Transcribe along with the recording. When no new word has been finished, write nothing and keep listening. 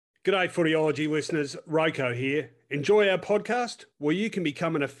G'day Footyology listeners, Roko here. Enjoy our podcast where you can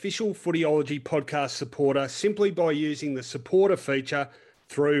become an official Footyology podcast supporter simply by using the supporter feature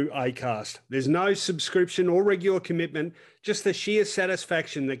through Acast. There's no subscription or regular commitment, just the sheer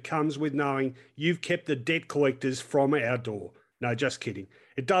satisfaction that comes with knowing you've kept the debt collectors from our door. No, just kidding.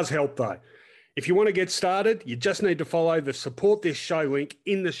 It does help though. If you want to get started, you just need to follow the support this show link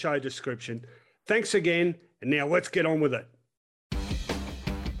in the show description. Thanks again, and now let's get on with it.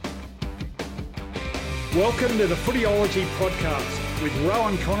 Welcome to the Footyology podcast with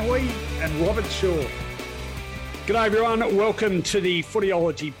Rowan Connolly and Robert Shaw. G'day everyone, welcome to the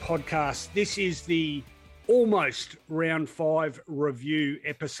Footyology podcast. This is the almost round 5 review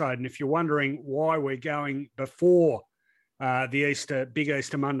episode, and if you're wondering why we're going before the big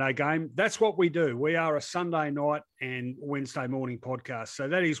Easter Monday game, that's what we do. We are a Sunday night and Wednesday morning podcast, so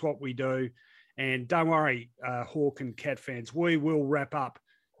that is what we do. And don't worry, Hawk and Cat fans, we will wrap up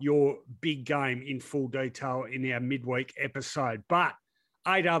your big game in full detail in our midweek episode. But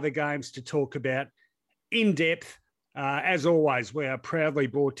 8 other games to talk about in depth. As always, we are proudly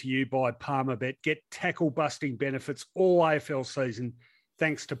brought to you by Palmerbet. Get tackle-busting benefits all AFL season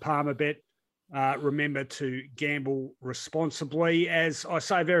thanks to Palmerbet. Remember to gamble responsibly. As I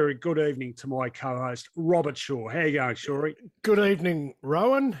say, very good evening to my co-host, Robert Shaw. How are you going, Shawry? Good evening,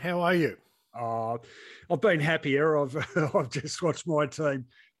 Rowan. How are you? I've been happier. I've just watched my team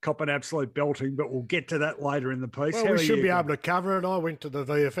cop an absolute belting, but we'll get to that later in the piece. Well, we should be able to cover it. I went to the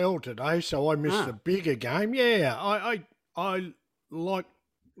VFL today, so I missed the bigger game. Yeah, I like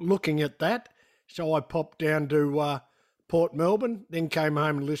looking at that, so I popped down to Port Melbourne, then came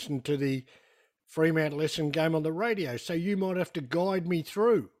home and listened to the Fremantle-Essendon game on the radio, so you might have to guide me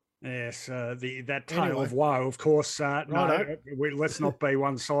through. Yes, that tale of woe, of course. Let's not be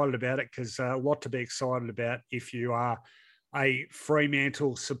one-sided about it because a lot to be excited about if you are a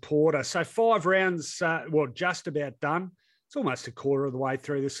Fremantle supporter. So 5 rounds, just about done. It's almost a quarter of the way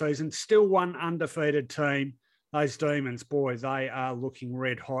through the season. Still one undefeated team. Those Demons, boy, they are looking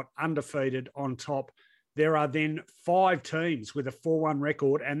red hot, undefeated on top. There are then 5 teams with a 4-1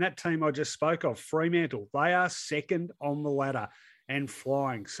 record, and that team I just spoke of, Fremantle, they are second on the ladder and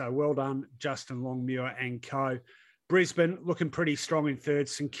flying. So well done, Justin Longmuir and co. Brisbane looking pretty strong in third.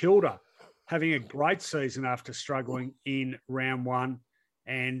 St Kilda having a great season after struggling in round 1.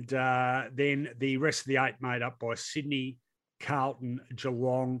 And then the rest of the 8 made up by Sydney, Carlton,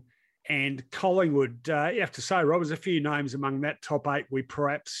 Geelong and Collingwood. You have to say, Rob, there's a few names among that top 8 we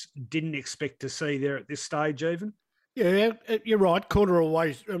perhaps didn't expect to see there at this stage even. Yeah, you're right. Quarter of the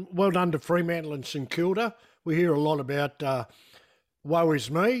way. Well done to Fremantle and St Kilda. We hear a lot about woe is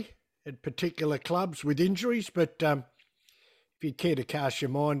me at particular clubs with injuries, but if you care to cast your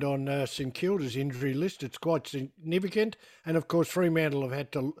mind on St Kilda's injury list, it's quite significant. And, of course, Fremantle have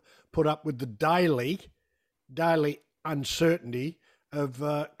had to put up with the daily uncertainty of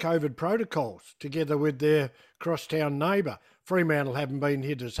COVID protocols together with their crosstown neighbour. Fremantle haven't been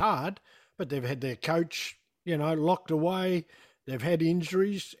hit as hard, but they've had their coach, locked away. They've had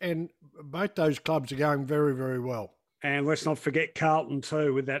injuries, and both those clubs are going very, very well. And let's not forget Carlton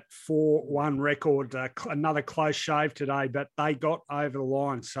too, with that 4-1 record. Another close shave today, but they got over the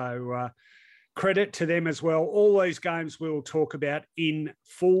line. So credit to them as well. All these games we will talk about in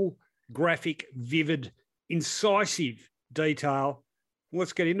full, graphic, vivid, incisive detail.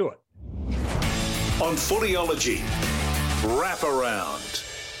 Let's get into it. On Footyology, wrap around.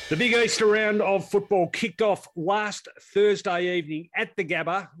 The big Easter round of football kicked off last Thursday evening at the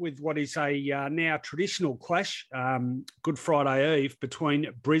Gabba with what is a now traditional clash, Good Friday Eve,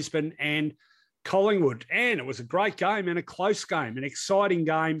 between Brisbane and Collingwood. And it was a great game and a close game, an exciting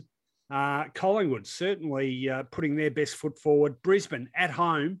game. Collingwood certainly putting their best foot forward. Brisbane at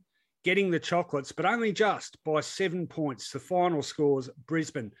home getting the chocolates, but only just by 7 points. The final scores,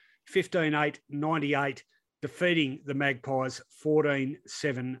 Brisbane 15-8, 98. Defeating the Magpies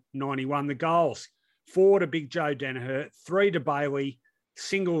 14-7-91. The goals, 4 to Big Joe Danaher, 3 to Bailey,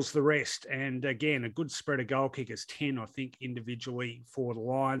 singles the rest. And again, a good spread of goal kickers, 10, I think, individually for the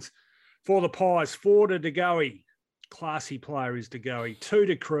Lions. For the Pies, 4 to DeGoey. Classy player is DeGoey. 2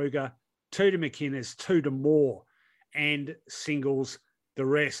 to Kruger, 2 to McInnes, 2 to Moore, and singles the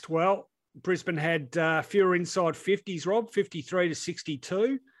rest. Well, Brisbane had fewer inside 50s, Rob, 53 to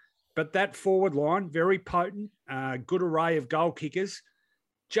 62. But that forward line, very potent, good array of goal kickers,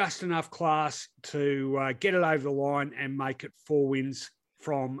 just enough class to get it over the line and make it 4 wins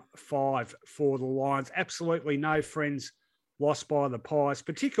from 5 for the Lions. Absolutely no friends lost by the Pies,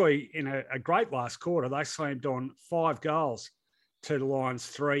 particularly in a great last quarter. They slammed on 5 goals to the Lions,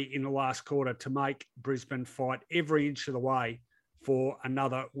 3 in the last quarter to make Brisbane fight every inch of the way for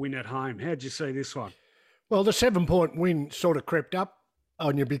another win at home. How'd you see this one? Well, the 7-point win sort of crept up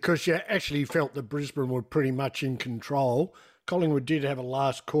on you because you actually felt that Brisbane were pretty much in control. Collingwood did have a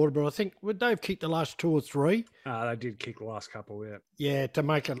last quarter, but I think, would they have kicked the last 2 or 3? They did kick the last couple, yeah. Yeah, to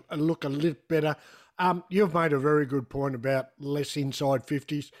make it look a little better. You've made a very good point about less inside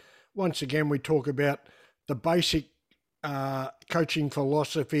 50s. Once again, we talk about the basic coaching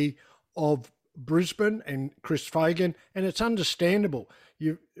philosophy of Brisbane and Chris Fagan, and it's understandable.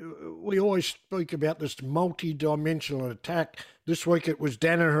 We always speak about this multi-dimensional attack. This week it was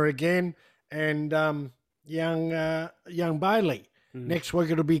Danaher again and young Bailey. Next week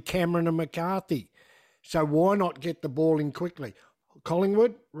it'll be Cameron and McCarthy. So why not get the ball in quickly?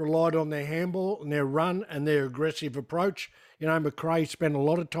 Collingwood relied on their handball and their run and their aggressive approach. You know, McRae spent a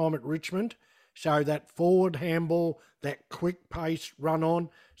lot of time at Richmond, so that forward handball, that quick pace run on.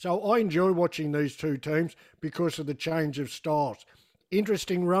 So I enjoy watching these two teams because of the change of styles.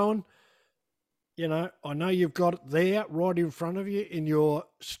 Interesting, Rowan. You know, I know you've got it there right in front of you in your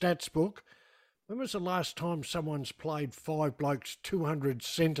stats book. When was the last time someone's played 5 blokes 200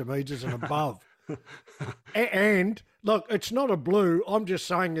 centimetres and above? And look, it's not a blue. I'm just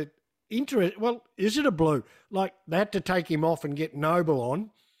saying that well, is it a blue? Like, they had to take him off and get Noble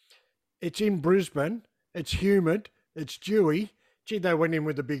on. It's in Brisbane. It's humid. It's dewy. Gee, they went in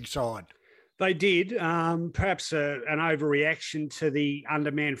with the big side. They did. Perhaps an overreaction to the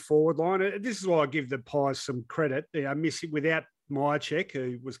undermanned forward line. This is why I give the Pies some credit. They are missing without Myercheck,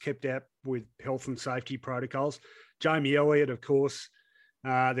 who was kept out with health and safety protocols. Jamie Elliott, of course,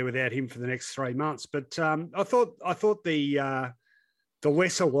 they're without him for the next 3 months. But I thought the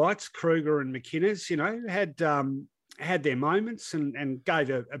lesser lights, Kruger and McInnes, you know, had their moments and gave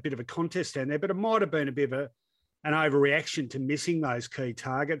a bit of a contest down there. But it might have been a bit of an overreaction to missing those key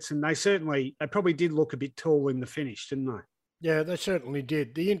targets. And they probably did look a bit tall in the finish, didn't they? Yeah, they certainly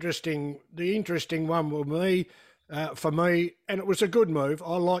did. The interesting one for me, and it was a good move.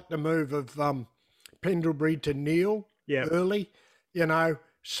 I like the move of Pendlebury to Neil early. You know,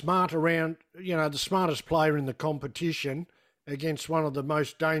 smart around, you know, the smartest player in the competition against one of the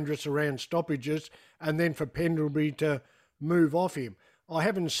most dangerous around stoppages, and then for Pendlebury to move off him. I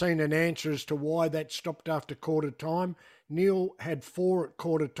haven't seen an answer as to why that stopped after quarter time. Neil had 4 at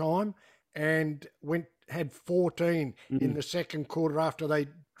quarter time and had 14 in the second quarter after they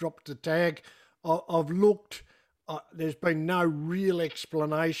dropped the tag. I've looked, there's been no real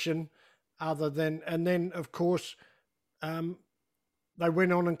explanation other than, and then of course, they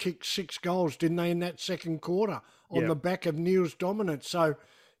went on and kicked 6 goals, didn't they, in that second quarter on the back of Neil's dominance. So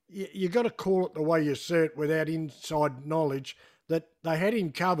you got to call it the way you see it without inside knowledge that they had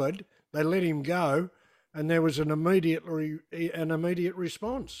him covered, they let him go, and there was an immediate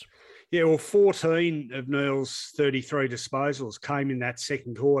response. Yeah, well, 14 of Neil's 33 disposals came in that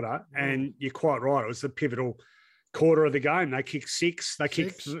second quarter, and you're quite right. It was the pivotal quarter of the game. They kicked 6. They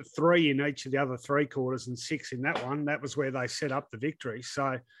kicked 3 in each of the other 3 quarters and 6 in that one. That was where they set up the victory.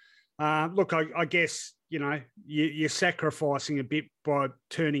 So, look, I guess, you know, you're sacrificing a bit by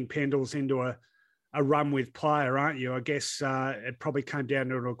turning Pendles into a run with player, aren't you? I guess it probably came down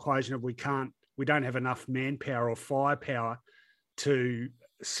to an equation of we don't have enough manpower or firepower to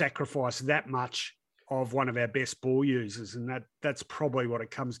sacrifice that much of one of our best ball users. And that's probably what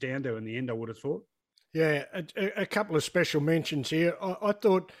it comes down to in the end, I would have thought. Yeah, a couple of special mentions here. I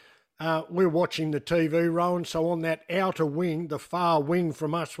thought we're watching the TV, Rowan, so on that outer wing, the far wing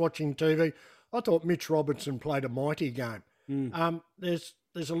from us watching TV, I thought Mitch Robinson played a mighty game.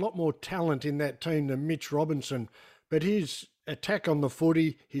 There's a lot more talent in that team than Mitch Robinson, but his attack on the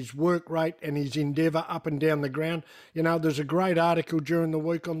footy, his work rate and his endeavour up and down the ground. You know, there's a great article during the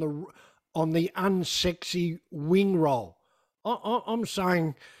week on the unsexy wing role. I'm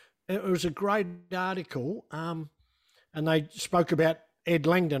saying it was a great article, and they spoke about Ed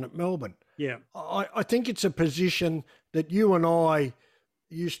Langdon at Melbourne. Yeah. I think it's a position that you and I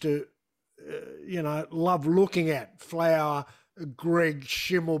used to, love looking at. Flower, Greg,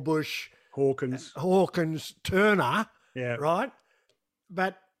 Schimmelbusch, Hawkins, Turner, right?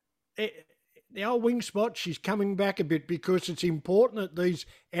 But the old wing spot, she's coming back a bit because it's important that these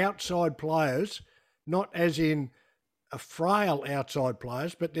outside players, not as in a frail outside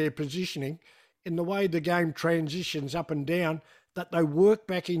players, but their positioning in the way the game transitions up and down, that they work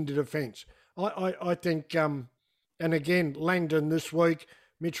back into defence. I think, and again, Langdon this week,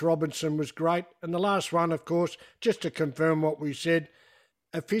 Mitch Robinson was great. And the last one, of course, just to confirm what we said,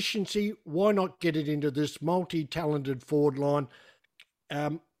 efficiency, why not get it into this multi-talented forward line?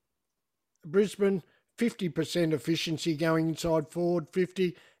 Brisbane, 50% efficiency going inside forward,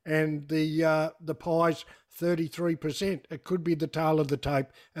 50, and the Pies 33%. It could be the tail of the tape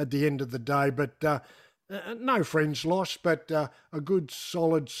at the end of the day, but no friends lost, but a good,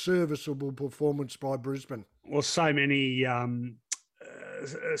 solid, serviceable performance by Brisbane. Well, so many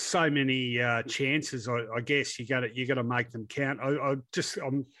chances. I guess you got to make them count.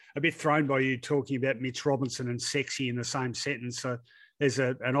 I'm a bit thrown by you talking about Mitch Robinson and sexy in the same sentence. So there's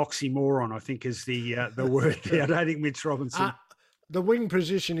an oxymoron, I think, is the word there. I don't think Mitch Robinson. The wing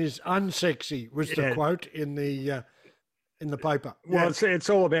position is unsexy, was the quote in the paper. Well, it's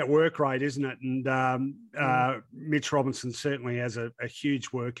all about work rate, isn't it? And Mitch Robinson certainly has a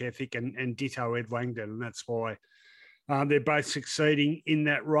huge work ethic, and ditto Ed Langdon, and that's why they're both succeeding in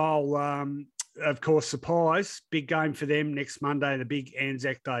that role. Of course, the Pies, big game for them next Monday, the big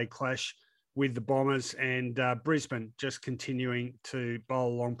Anzac Day clash with the Bombers, and Brisbane just continuing to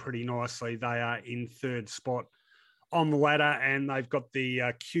bowl along pretty nicely. They are in third spot on the ladder, and they've got the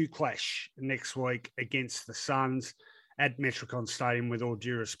Q clash next week against the Suns at Metricon Stadium. With all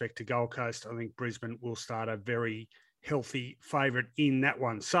due respect to Gold Coast, I think Brisbane will start a very healthy favourite in that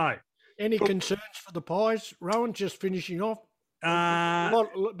one. So, any concerns for the Pies, Rowan? Just finishing off, a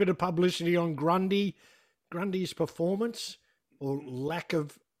bit of publicity on Grundy's performance or lack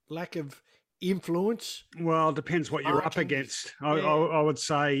of influence. Well, it depends what you're up against. I would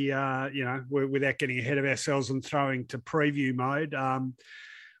say, without getting ahead of ourselves and throwing to preview mode,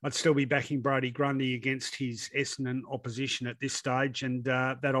 I'd still be backing Brodie Grundy against his Essendon opposition at this stage. And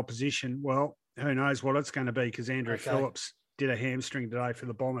that opposition, well, who knows what it's going to be, because Andrew Phillips did a hamstring today for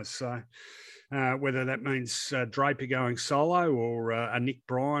the Bombers. So whether that means Draper going solo or a Nick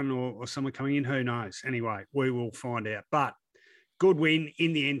Bryan or someone coming in, who knows? Anyway, we will find out. But good win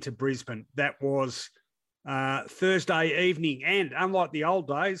in the end to Brisbane. That was Thursday evening. And unlike the old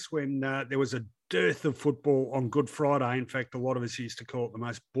days when there was a dearth of football on Good Friday, in fact, a lot of us used to call it the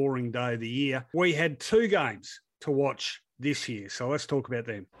most boring day of the year, we had two games to watch this year. So let's talk about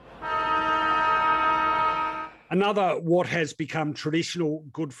them. Another what has become traditional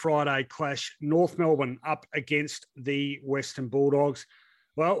Good Friday clash, North Melbourne up against the Western Bulldogs.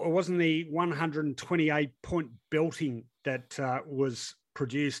 Well, it wasn't the 128-point belting that was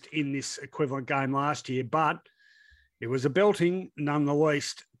produced in this equivalent game last year, but it was a belting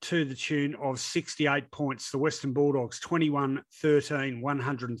nonetheless to the tune of 68 points. The Western Bulldogs, 21-13,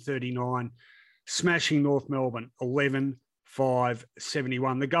 139, smashing North Melbourne,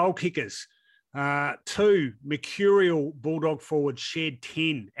 11-5-71. The goal kickers, two Mercurial Bulldog forwards shared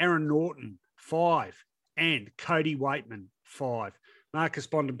 10, Aaron Norton, 5, and Cody Waitman, 5. Marcus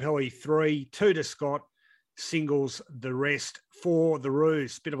Bontempelli, 3, 2 to Scott, singles the rest for the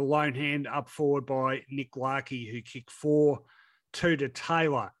Roos. Bit of a lone hand up forward by Nick Larkey, who kicked 4, 2 to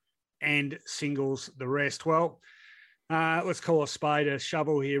Taylor, and singles the rest. Well, let's call a spade a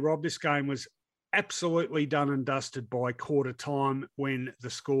shovel here, Rob. This game was absolutely done and dusted by quarter time when the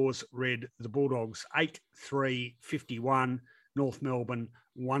scores read the Bulldogs 8-3-51, North Melbourne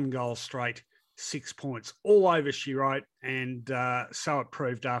 1 goal straight, 6 points. All over, she wrote, and so it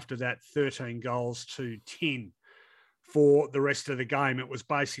proved after that, 13 goals to 10 for the rest of the game. It was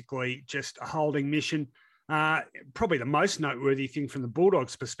basically just a holding mission. Probably the most noteworthy thing from the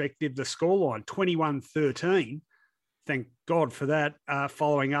Bulldogs' perspective, the scoreline, 21-13. Thank God for that,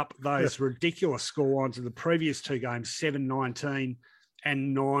 following up those ridiculous scorelines of the previous two games, 7-19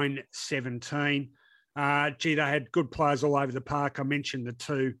 and 9-17. They had good players all over the park. I mentioned the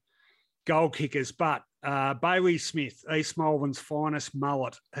two goal kickers, but Bailey Smith, East Melbourne's finest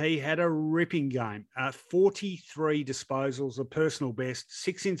mullet, he had a ripping game. 43 disposals, a personal best,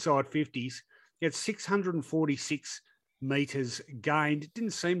 6 inside 50s. He had 646 metres gained.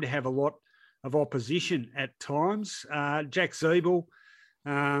 Didn't seem to have a lot of opposition at times. Jack Zeeble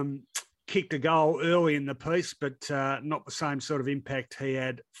kicked a goal early in the piece, but not the same sort of impact he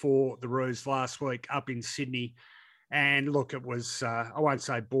had for the Roos last week up in Sydney. And look, it was, I won't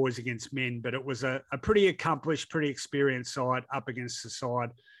say boys against men, but it was a pretty accomplished, pretty experienced side up against the side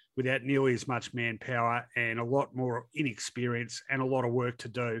without nearly as much manpower and a lot more inexperience and a lot of work to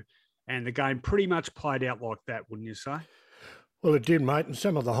do. And the game pretty much played out like that, wouldn't you say? Well, it did, mate. And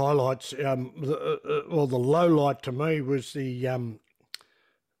some of the highlights, the low light to me was the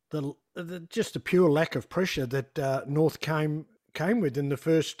just the pure lack of pressure that North came with in the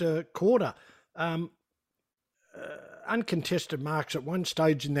first quarter. Uncontested marks at one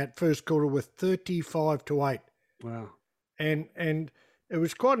stage in that first quarter were 35-8. Wow. And it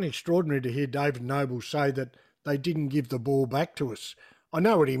was quite an extraordinary to hear David Noble say that they didn't give the ball back to us. I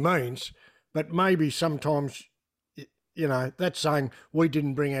know what he means, but maybe sometimes, you know, that's saying we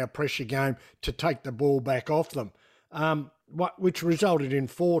didn't bring our pressure game to take the ball back off them. which resulted in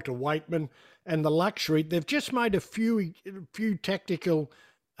 4 to Waitman, and the luxury. They've just made a few tactical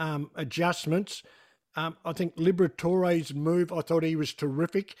adjustments. I think Liberatore's move, I thought he was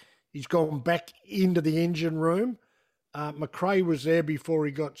terrific. He's gone back into the engine room. McRae was there before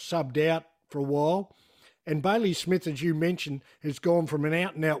he got subbed out for a while. And Bailey Smith, as you mentioned, has gone from an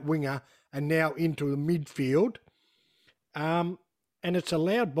out-and-out winger and now into the midfield. And it's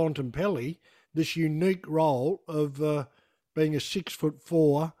allowed Bontempelli this unique role of being a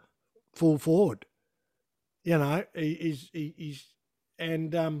 6'4" full forward. You know,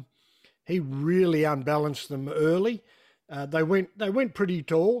 he really unbalanced them early. They went pretty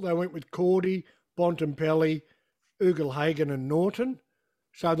tall. They went with Cordy, Bontempelli, Ugelhagen and Norton.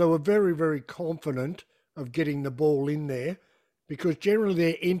 So they were very, very confident of getting the ball in there, because generally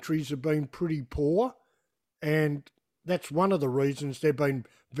their entries have been pretty poor, and that's one of the reasons they've been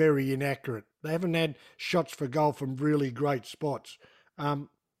very inaccurate. They haven't had shots for goal from really great spots. 4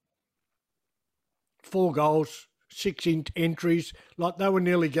 goals, 6 entries, like they were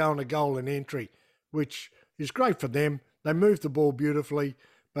nearly going a goal an entry, which is great for them. They moved the ball beautifully,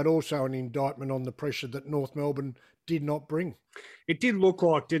 but also an indictment on the pressure that North Melbourne did not bring. It did look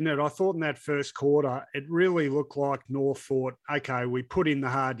like, didn't it? I thought in that first quarter, it really looked like North thought, okay, we put in the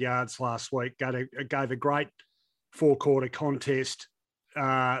hard yards last week, gave a great 4-quarter contest.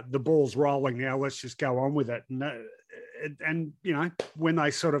 The ball's rolling now. Let's just go on with it. And you know, when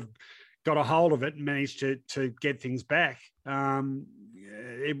they sort of got a hold of it and managed to get things back,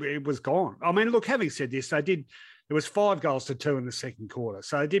 it was gone. I mean, look, having said this, they did. It was 5 goals to 2 in the second quarter,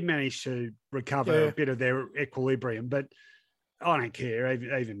 so they did manage to recover a bit of their equilibrium. But I don't care.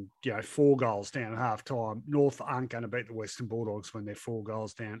 Even 4 goals down at half time, North aren't going to beat the Western Bulldogs when they're 4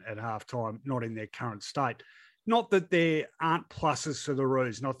 goals down at half time, not in their current state. Not that there aren't pluses to the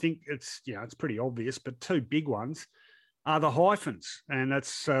Roos, and I think it's pretty obvious, but 2 big ones are the hyphens, and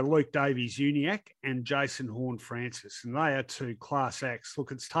that's Luke Davies-Uniacke and Jason Horne-Francis, and they are 2 class acts.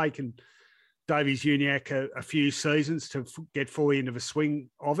 Look, it's taken Davies-Uniacke a few seasons to get fully into the swing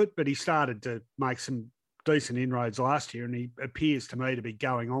of it, but he started to make some decent inroads last year, and he appears to me to be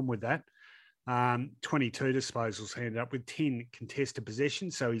going on with that. 22 disposals handed up with 10 contested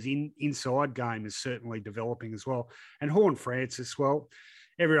possessions, so his inside game is certainly developing as well. And Horne-Francis, well,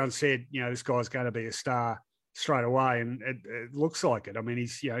 everyone said, this guy's going to be a star straight away, and it looks like it. I mean,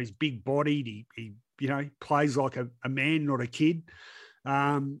 he's big-bodied. He plays like a man, not a kid.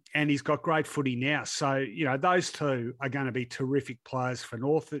 And he's got great footy now. So, those 2 are going to be terrific players for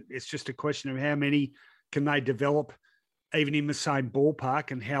North. It's just a question of how many can they develop even in the same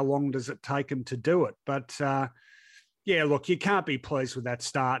ballpark, and how long does it take them to do it? But, look, you can't be pleased with that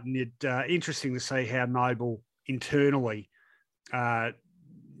start. And it's interesting to see how Noble internally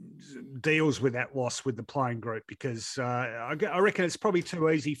deals with that loss with the playing group, because I reckon it's probably too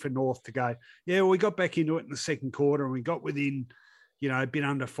easy for North to go, we got back into it in the second quarter and we got within – a bit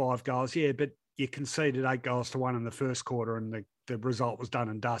under 5 goals. Yeah, but you conceded 8 goals to 1 in the first quarter, and the result was done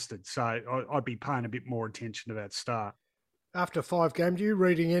and dusted. So I'd be paying a bit more attention to that start. After 5 games, are you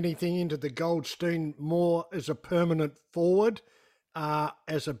reading anything into the Goldstein more as a permanent forward,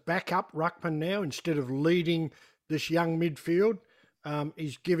 as a backup ruckman now, instead of leading this young midfield?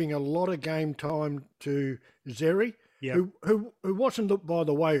 He's giving a lot of game time to Zeri, who wasn't, by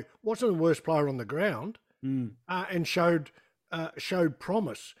the way, wasn't the worst player on the ground, and showed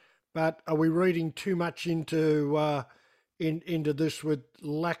promise. But are we reading too much into this, with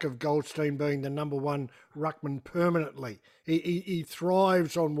lack of Goldstein being the number 1 ruckman permanently? He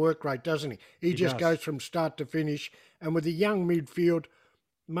thrives on work rate, doesn't he? He just goes from start to finish. And with a young midfield,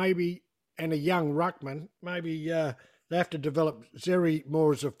 maybe, and a young ruckman, maybe they have to develop Zeri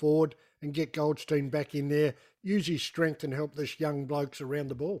more as a forward and get Goldstein back in there, use his strength and help this young blokes around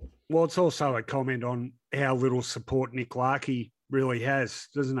the ball. Well, it's also a comment on how little support Nick Larkey really has,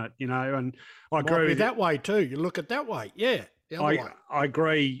 doesn't it? And I agree. Might be that way too. You look at that way, yeah. I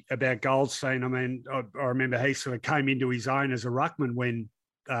agree about Goldstein. I mean, I remember he sort of came into his own as a ruckman when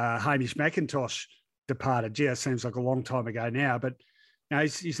Hamish McIntosh departed. It seems like a long time ago now, but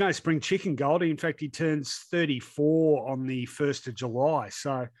he's no spring chicken, Goldie. In fact, he turns 34 on the 1st of July.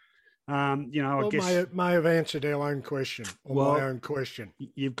 So, I guess may have answered our own question, my own question.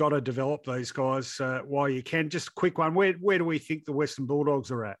 You've got to develop these guys while you can. Just a quick one. Where do we think the Western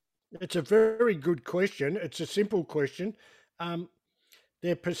Bulldogs are at? It's a very good question. It's a simple question.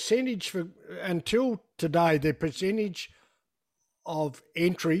 Their percentage until today, their percentage of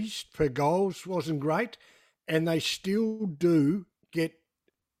entries per goals wasn't great, and they still do get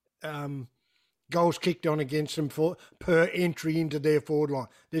goals kicked on against them per entry into their forward line.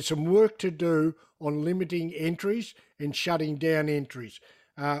 There's some work to do on limiting entries and shutting down entries.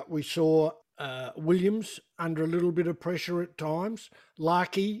 We saw Williams under a little bit of pressure at times.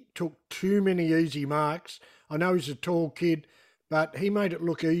 Larkey took too many easy marks. I know he's a tall kid, but he made it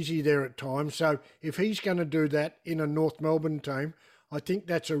look easy there at times. So if he's going to do that in a North Melbourne team, I think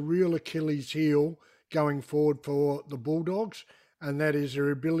that's a real Achilles heel going forward for the Bulldogs, and that is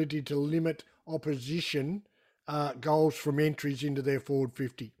their ability to limit opposition goals from entries into their forward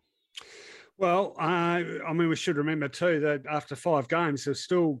 50. Well, we should remember too that after 5 games, they've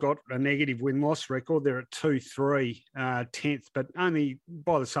still got a negative win-loss record. They're at 2-3, 10th, but only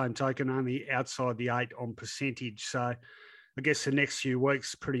by the same token, only outside the 8 on percentage. So I guess the next few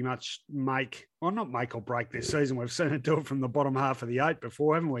weeks pretty much not make or break this season. We've seen it do it from the bottom half of the 8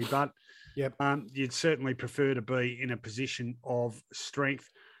 before, haven't we? But yep. You'd certainly prefer to be in a position of strength.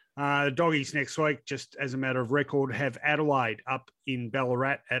 The Doggies next week, just as a matter of record, have Adelaide up in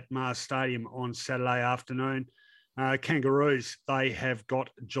Ballarat at Mars Stadium on Saturday afternoon. Kangaroos, they have got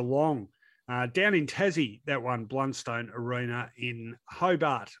Geelong. Down in Tassie, that one, Blundstone Arena in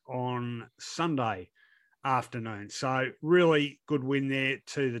Hobart on Sunday afternoon. So really good win there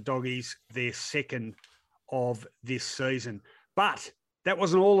to the Doggies, their second of this season. But that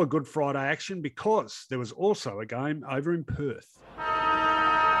wasn't all a Good Friday action, because there was also a game over in Perth.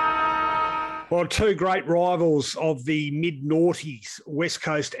 Well, 2 great rivals of the mid-noughties, West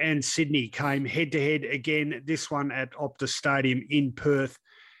Coast and Sydney, came head-to-head again, this one at Optus Stadium in Perth.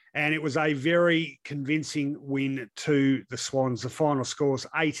 And it was a very convincing win to the Swans. The final score was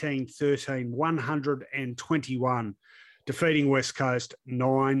 18-13, 121, defeating West Coast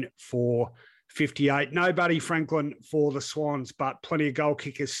 9-4-58. No Buddy Franklin for the Swans, but plenty of goal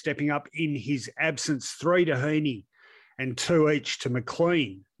kickers stepping up in his absence. 3 to Heaney and 2 each to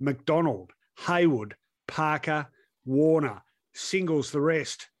McLean, McDonald, Hayward, Parker, Warner. Singles the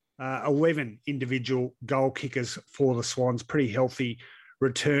rest, 11 individual goal kickers for the Swans. Pretty healthy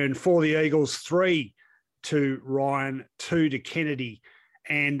return for the Eagles. 3 to Ryan, 2 to Kennedy,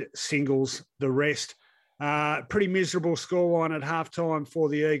 and singles the rest. Pretty miserable scoreline at halftime for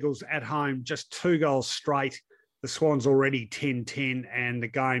the Eagles at home. Just 2 goals straight. The Swans already 10-10, and the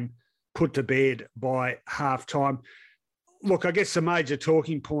game put to bed by halftime. Look, I guess the major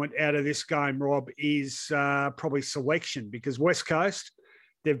talking point out of this game, Rob, is probably selection, because West Coast,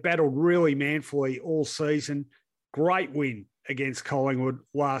 they've battled really manfully all season. Great win against Collingwood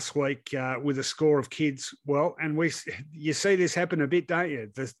last week with a score of kids. Well, and you see this happen a bit, don't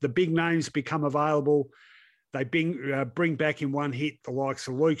you? The big names become available. They bring back in one hit the likes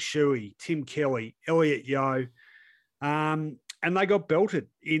of Luke Shuey, Tim Kelly, Elliot Yeo, and they got belted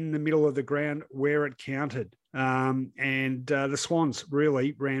in the middle of the ground where it counted. And the Swans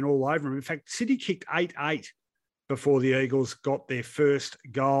really ran all over them. In fact, Sydney kicked 8-8 before the Eagles got their first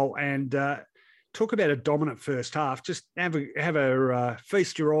goal. And talk about a dominant first half. Just have a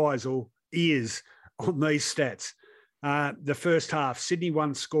feast your eyes or ears on these stats. The first half, Sydney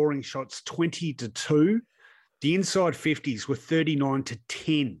won scoring shots 20-2. The inside 50s were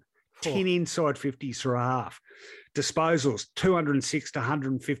 39-10. 10 inside 50s for a half. Disposals,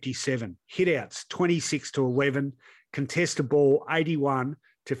 206-157. Hitouts, 26-11. Contested ball,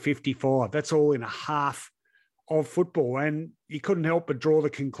 81-55. That's all in a half of football. And you couldn't help but draw the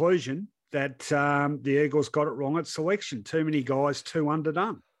conclusion that the Eagles got it wrong at selection. Too many guys, too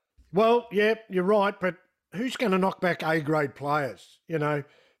underdone. Well, yeah, you're right. But who's going to knock back A-grade players? You know,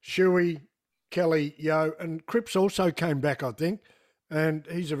 Shuey, Kelly, Yeo, and Cripps also came back, I think. And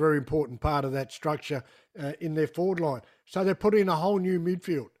he's a very important part of that structure in their forward line. So they put in a whole new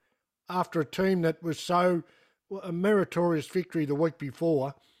midfield after a team that was a meritorious victory the week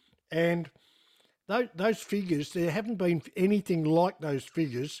before. And those figures, there haven't been anything like those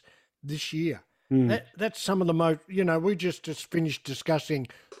figures this year. That's some of the most, we just finished discussing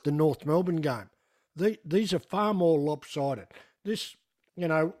the North Melbourne game. These are far more lopsided.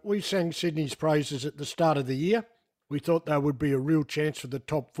 We sang Sydney's praises at the start of the year. We thought they would be a real chance for the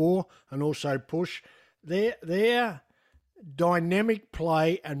top 4 and also push. Their dynamic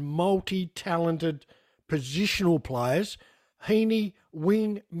play and multi-talented positional players, Heaney,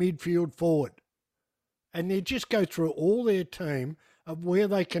 wing, midfield, forward. And they just go through all their team of where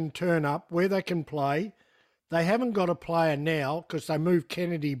they can turn up, where they can play. They haven't got a player now because they moved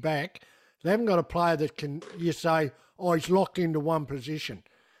Kennedy back. They haven't got a player that can, you say, he's locked into one position.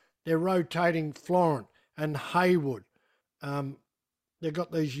 They're rotating Florent and Hayward. They've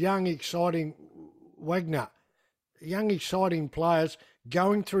got these young, exciting Wagner, young, exciting players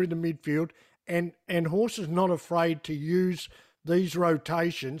going through the midfield, and Horse is not afraid to use these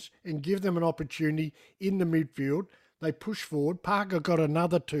rotations and give them an opportunity in the midfield. They push forward. Parker got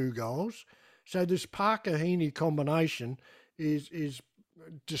another 2 goals. So this Parker-Heaney combination is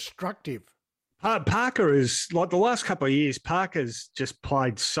destructive. Parker is, like the last couple of years, Parker's just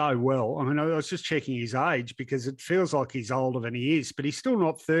played so well. I mean, I was just checking his age because it feels like he's older than he is, but he's still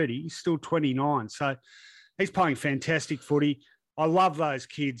not 30. He's still 29. So he's playing fantastic footy. I love those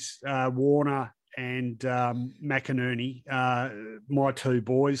kids, Warner and McInerney, my 2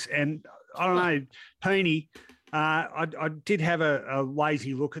 boys. And I don't know, Heaney, I did have a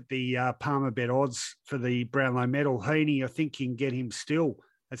lazy look at the Palmer bet odds for the Brownlow medal. Heaney, I think you can get him still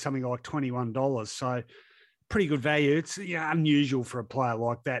at something like $21. So pretty good value. It's unusual for a player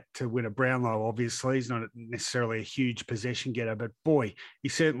like that to win a Brownlow, obviously. He's not necessarily a huge possession getter, but boy, he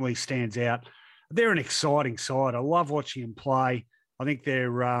certainly stands out. They're an exciting side. I love watching them play. I think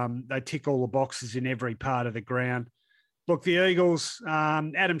they tick all the boxes in every part of the ground. Look, the Eagles,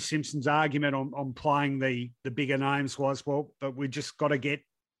 Adam Simpson's argument on playing the bigger names was, well, but we just got to get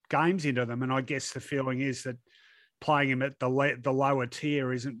games into them. And I guess the feeling is that playing them at the lower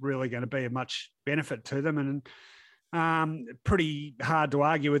tier isn't really going to be of much benefit to them. And pretty hard to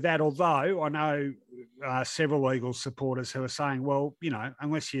argue with that, although I know several Eagles supporters who are saying, well,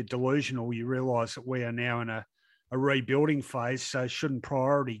 unless you're delusional, you realise that we are now in a rebuilding phase, so shouldn't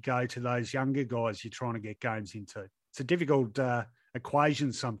priority go to those younger guys you're trying to get games into? It's a difficult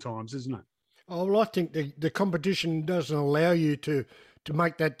equation sometimes, isn't it? Oh, well, I think the competition doesn't allow you to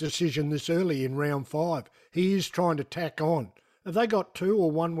make that decision this early in round 5. He is trying to tack on. Have they got 2 or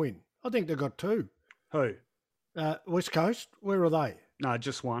 1 win? I think they've got 2. Who? West Coast. Where are they? No,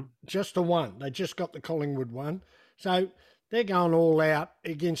 just 1. Just the 1. They just got the Collingwood one. So they're going all out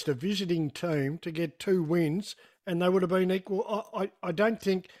against a visiting team to get 2 wins, and they would have been equal. I don't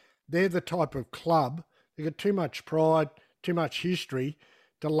think they're the type of club. They've got too much pride, too much history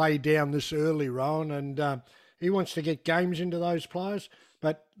to lay down this early, Rowan, and he wants to get games into those players.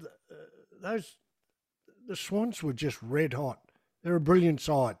 But the Swans were just red hot. They're a brilliant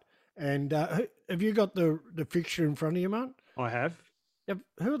side. And have you got the fixture in front of you, mate? I have.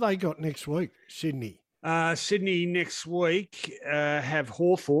 Who have they got next week? Sydney. Sydney next week have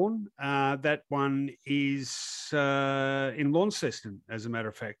Hawthorn. That one is in Launceston, as a matter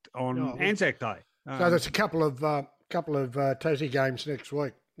of fact, on Anzac Day. So there's a couple of Tassie games next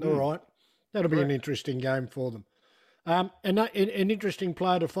week. All right. That'll be an interesting game for them. And an interesting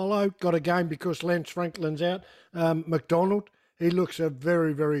player to follow. Got a game because Lance Franklin's out. McDonald, he looks a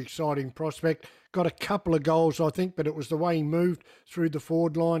very, very exciting prospect. Got a couple of goals, I think, but it was the way he moved through the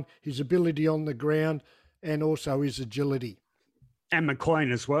forward line, his ability on the ground, and also his agility. And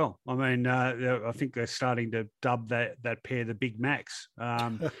McLean as well. I mean, I think they're starting to dub that pair the Big Macs.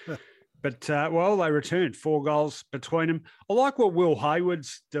 But, they returned 4 goals between them. I like what Will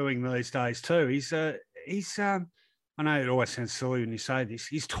Hayward's doing these days too. He's I know it always sounds silly when you say this.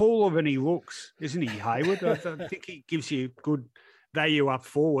 He's taller than he looks, isn't he, Hayward? I think he gives you good value up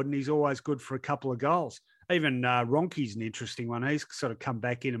forward, and he's always good for a couple of goals. Even Ronke's an interesting one. He's sort of come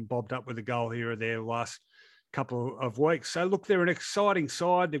back in and bobbed up with a goal here or there the last couple of weeks. So, look, they're an exciting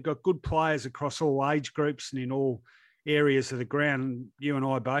side. They've got good players across all age groups and in all areas of the ground. You and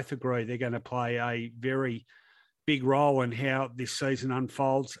I both agree they're going to play a very big role in how this season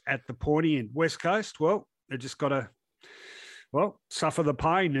unfolds at the pointy end. West Coast, well, they've just got to suffer the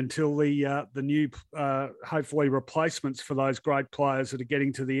pain until the new, hopefully, replacements for those great players that are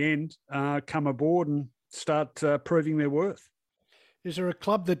getting to the end come aboard and start proving their worth. Is there a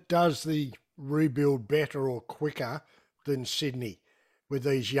club that does the rebuild better or quicker than Sydney with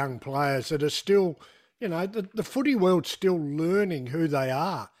these young players that are still, the footy world's still learning who they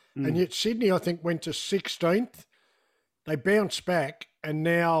are. And yet Sydney, I think, went to 16th. They bounced back and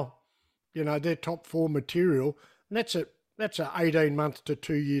now, they're top 4 material. And that's a 18-month to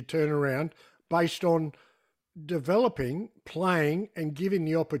 2-year turnaround based on developing, playing and giving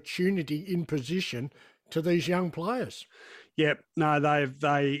the opportunity in position to these young players. Yep. No,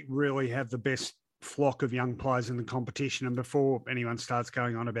 they really have the best flock of young players in the competition. And before anyone starts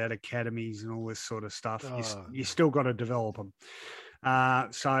going on about academies and all this sort of stuff, you still got to develop them.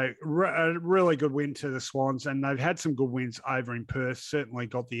 So a really good win to the Swans, and they've had some good wins over in Perth, certainly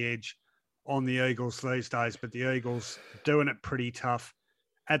got the edge on the Eagles these days, but the Eagles doing it pretty tough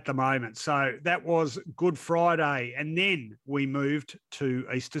at the moment. So that was Good Friday, and then we moved to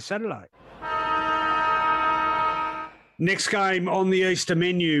Easter Saturday. Next game on the Easter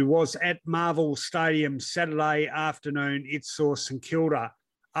menu was at Marvel Stadium Saturday afternoon. It saw St Kilda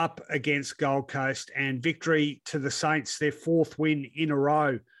up against Gold Coast, and victory to the Saints, their 4th win in a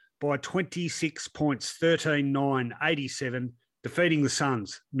row by 26 points, 13-9, 87 defeating the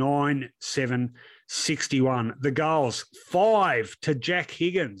Suns 9-7-61. The goals, 5 to Jack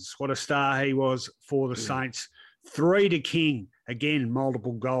Higgins. What a star he was for the Saints. 3 to King. Again,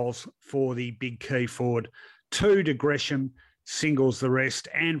 multiple goals for the big key forward. 2 to Gresham, singles the rest.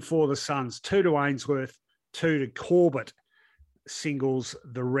 And for the Suns, 2 to Ainsworth, 2 to Corbett, singles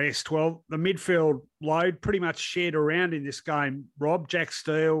the rest. Well, the midfield load pretty much shared around in this game, Rob. Jack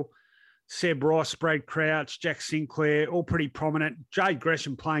Steele, Seb Ross, Brad Crouch, Jack Sinclair, all pretty prominent. Jade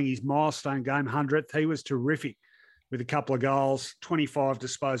Gresham playing his milestone game, 100th. He was terrific with a couple of goals, 25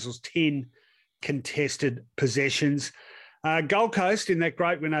 disposals, 10 contested possessions. Gold Coast, in that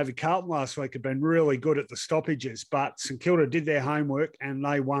great win over Carlton last week, have been really good at the stoppages, but St Kilda did their homework and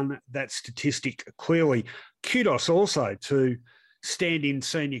they won that statistic clearly. Kudos also to stand-in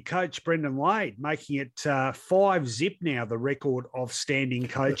senior coach Brendan Wade, making it 5-0 now, the record of standing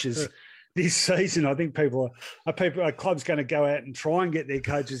coaches this season. I think a club's going to go out and try and get their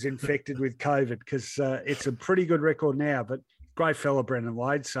coaches infected with COVID because it's a pretty good record now. But great fella, Brendan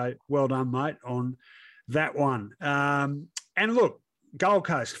Wade. So well done, mate, on that one. And look, Gold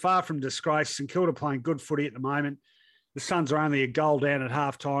Coast, far from disgrace. St Kilda playing good footy at the moment. The Suns are only a goal down at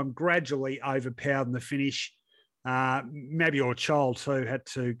halftime, gradually overpowered in the finish. Mabior Chol too had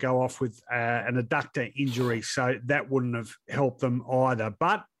to go off with an adductor injury, so that wouldn't have helped them either.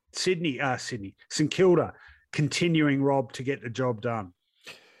 But St Kilda continuing, Rob, to get the job done.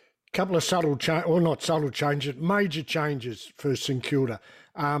 Couple of major changes for St Kilda.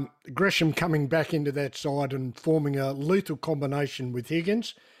 Gresham coming back into that side and forming a lethal combination with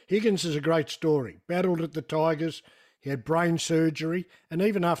Higgins. Higgins is a great story. Battled at the Tigers. He had brain surgery, and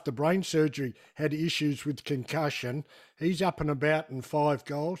even after brain surgery, had issues with concussion. He's up and about in 5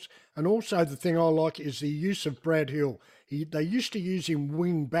 goals. And also the thing I like is the use of Brad Hill. They used to use him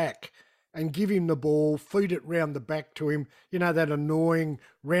wing back and give him the ball, feed it round the back to him. You know, that annoying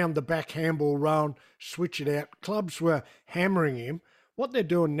round the back handball run, switch it out. Clubs were hammering him. What they're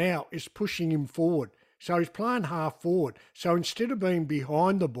doing now is pushing him forward. So he's playing half forward. So instead of being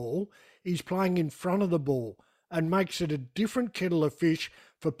behind the ball, he's playing in front of the ball, and makes it a different kettle of fish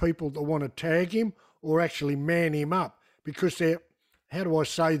for people that want to tag him or actually man him up. Because they're, how do I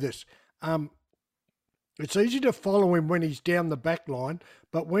say this? It's easy to follow him when he's down the back line,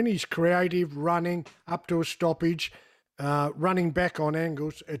 but when he's creative, running up to a stoppage, running back on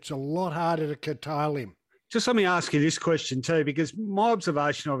angles, it's a lot harder to curtail him. Just let me ask you this question too, because my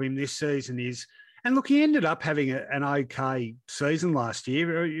observation of him this season is, and look, he ended up having an okay season last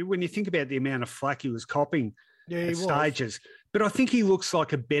year. When you think about the amount of flack he was copping at stages. But I think he looks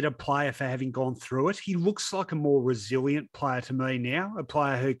like a better player for having gone through it. He looks like a more resilient player to me now, a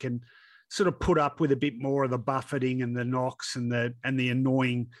player who can sort of put up with a bit more of the buffeting and the knocks and the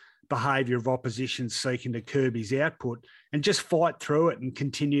annoying behaviour of opposition seeking to curb his output and just fight through it and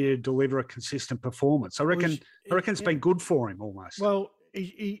continue to deliver a consistent performance. I reckon it's been good for him almost. Well,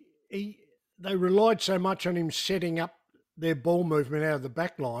 they relied so much on him setting up their ball movement out of the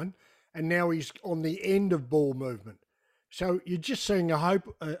back line, and now he's on the end of ball movement. So you're just seeing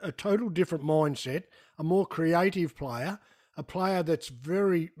a total different mindset, a more creative player, a player that's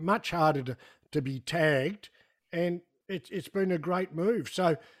very much harder to be tagged, and it's been a great move.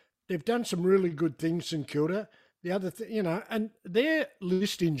 So they've done some really good things, St Kilda. The other thing, and their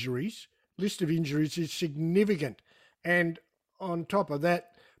list of injuries is significant. And on top of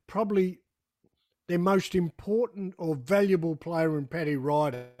that, probably their most important or valuable player in Paddy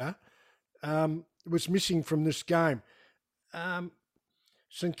Ryder was missing from this game.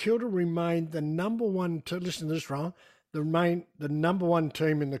 St Kilda remained the number one, listen to this, Ron, the number one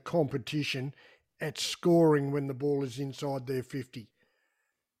team in the competition at scoring when the ball is inside their 50.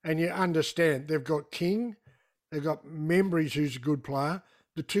 And you understand, they've got King, they've got Membries, who's a good player,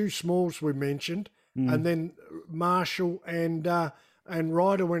 the 2 smalls we mentioned, and then Marshall and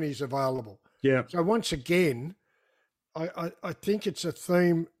Ryder when he's available. Yeah. So once again, I think it's a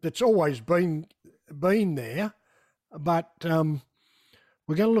theme that's always been there, but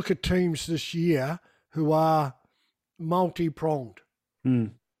we're going to look at teams this year who are multi-pronged.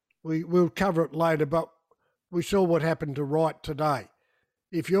 We'll cover it later, but we saw what happened to Wright today.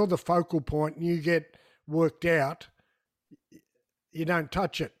 If you're the focal point and you get worked out, you don't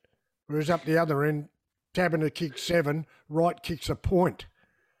touch it. Whereas up the other end, Taberner kicks 7, Wright kicks a point.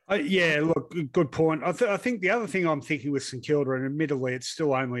 Yeah, look, good point. I think the other thing I'm thinking with St Kilda, and admittedly it's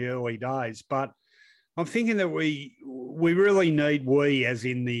still only early days, but I'm thinking that we really need, as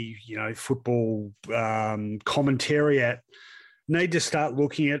in the football commentariat, need to start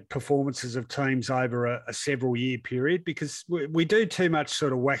looking at performances of teams over a several-year period, because we do too much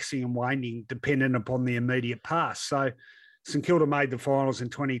sort of waxing and waning dependent upon the immediate past. So St Kilda made the finals in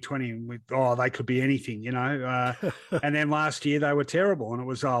 2020 and they could be anything, and then last year they were terrible and it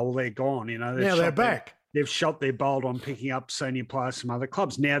was, they're gone, Now they're back. They've shot their bolt on picking up senior players from other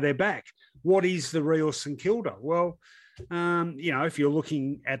clubs. Now they're back. What is the real St Kilda? Well, if you're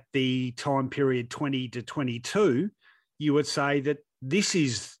looking at the time period 20 to 22, you would say that this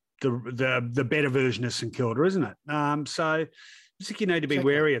is the better version of St Kilda, isn't it? So I think you need to be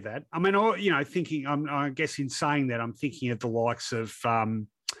wary of that. I mean, I guess in saying that, I'm thinking of the likes of,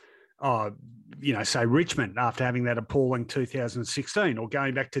 say Richmond after having that appalling 2016, or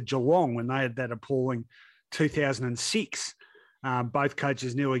going back to Geelong when they had that appalling 2006. Both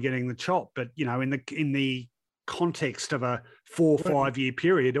coaches nearly getting the chop, but in the context of a 4 or 5 year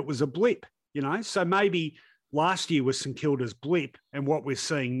period, it was a blip. So maybe last year was St Kilda's blip, and what we're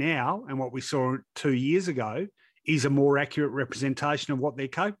seeing now and what we saw 2 years ago is a more accurate representation of what they're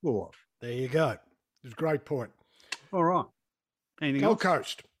capable of. There you go. It's a great point. All right. Anything else? Gold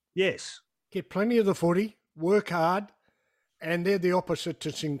Coast. Yes. Get plenty of the footy, work hard, and they're the opposite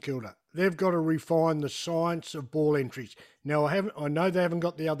to St Kilda. They've got to refine the science of ball entries. Now, I know they haven't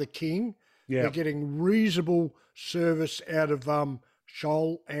got the other king. Yeah. They're getting reasonable service out of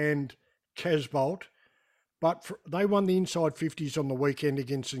Scholl and Casbolt, but they won the inside 50s on the weekend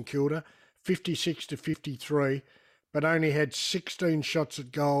against St Kilda, 56 to 53, but only had 16 shots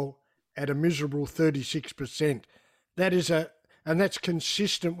at goal at a miserable 36%. And that's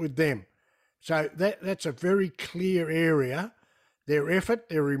consistent with them. So that's a very clear area. Their effort,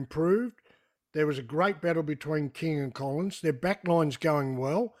 they're improved. There was a great battle between King and Collins. Their backline's going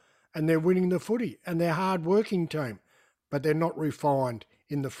well, and they're winning the footy, and they're a hard-working team, but they're not refined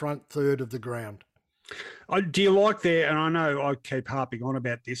in the front third of the ground. Do you like and I know I keep harping on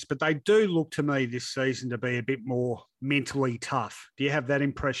about this, but they do look to me this season to be a bit more mentally tough. Do you have that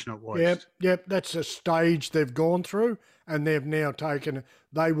impression at least? Yep. That's a stage they've gone through, and they've now taken.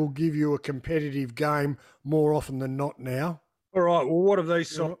 They will give you a competitive game more often than not now. All right. Well, what have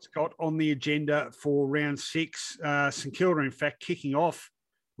these sides got on the agenda for round 6? St Kilda, in fact, kicking off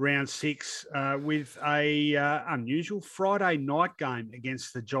round 6 with a unusual Friday night game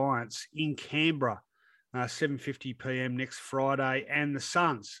against the Giants in Canberra. 7:50 p.m. next Friday. And the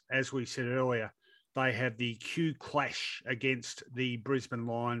Suns, as we said earlier, they have the Q clash against the Brisbane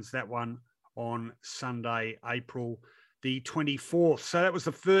Lions, that one on Sunday, April the 24th. So that was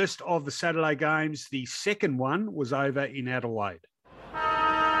the first of the Saturday games. The second one was over in Adelaide.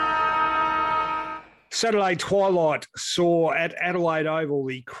 Saturday twilight saw at Adelaide Oval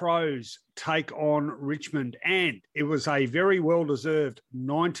the Crows take on Richmond, and it was a very well-deserved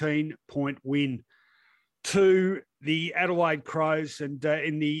 19-point win to the Adelaide Crows. And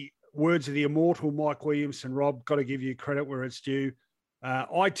in the words of the immortal Mike Williamson, Rob, got to give you credit where it's due.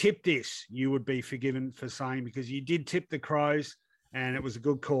 I tipped this. You would be forgiven for saying, because you did tip the Crows, and it was a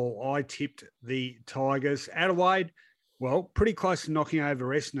good call. I tipped the Tigers. Adelaide, well, pretty close to knocking over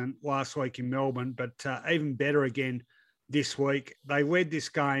Essendon last week in Melbourne, but even better again this week. They led this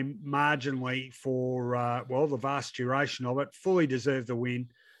game marginally for, the vast duration of it, fully deserved the win.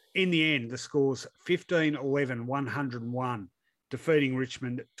 In the end, the score's 15-11, 101, defeating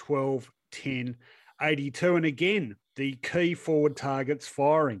Richmond 12-10, 82. And again, the key forward targets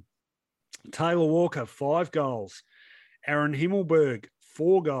firing. Taylor Walker, 5 goals. Aaron Himmelberg,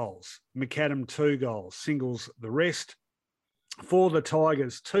 4 goals. McAdam, 2 goals. Singles the rest. For the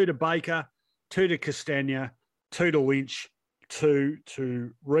Tigers, 2 to Baker, 2 to Castagna, 2 to Lynch, 2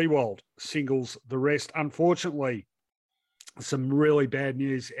 to Rewald. Singles the rest. Unfortunately, some really bad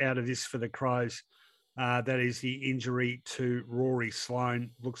news out of this for the Crows. That is the injury to Rory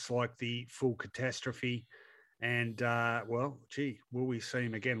Sloane. Looks like the full catastrophe. And, will we see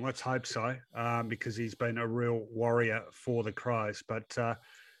him again? Let's hope so, because he's been a real warrior for the Crows. But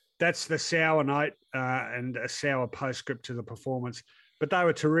that's the sour note and a sour postscript to the performance. But they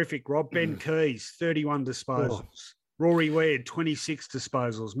were terrific, Rob. Ben Keys, 31 disposals. Rory Laird, 26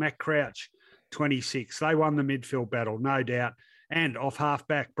 disposals. Matt Crouch, 26. They won the midfield battle, no doubt. And off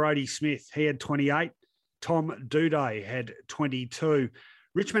half-back, Brodie Smith, he had 28. Tom Duday had 22.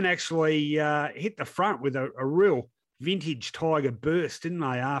 Richmond actually hit the front with a real vintage Tiger burst, didn't they,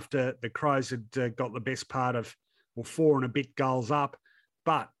 after the Crows had got the best part of 4 and a bit goals up,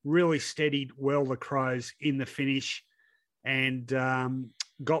 but really steadied well the Crows in the finish and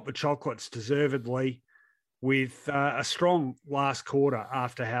got the chocolates deservedly with a strong last quarter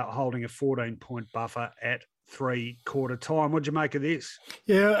after holding a 14-point buffer at 3/4 time. What'd you make of this?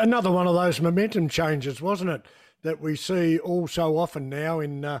 Yeah, another one of those momentum changes, wasn't it, that we see all so often now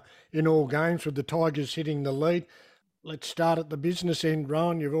in all games with the Tigers hitting the lead. let's start at the business end,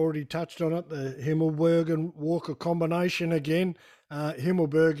 Rowan. You've already touched on it, the Himmelberg and Walker combination again.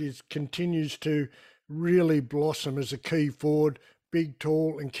 Himmelberg continues to really blossom as a key forward, big,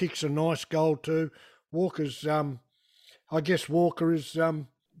 tall, and kicks a nice goal too. Walker's, I guess Walker is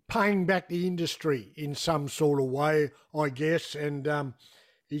paying back the industry in some sort of way, I guess, and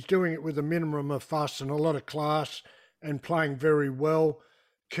he's doing it with a minimum of fuss and a lot of class and playing very well.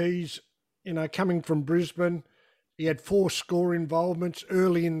 Keys, coming from Brisbane, he had 4 score involvements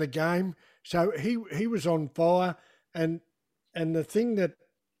early in the game, so he was on fire. And the thing that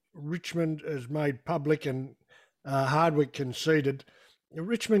Richmond has made public and Hardwick conceded,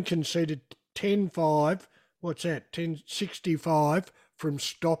 Richmond conceded 10-5, what's that, 10-65 from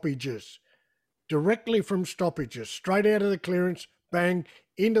stoppages, directly from stoppages, straight out of the clearance, bang,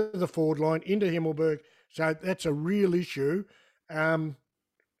 into the forward line, into Himmelberg. So that's a real issue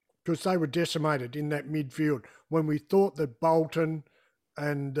because they were decimated in that midfield when we thought that Bolton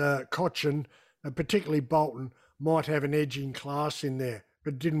and Cochin, and particularly Bolton, might have an edge in class in there,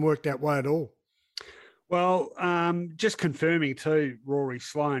 but it didn't work that way at all. Well, just confirming too, Rory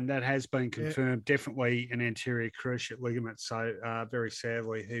Sloane, that has been confirmed, definitely an anterior cruciate ligament. So very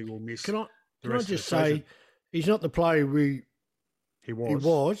sadly, he will miss. Can I just say, he's not the player he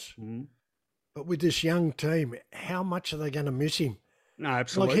was. Mm-hmm. But with this young team, how much are they going to miss him? No,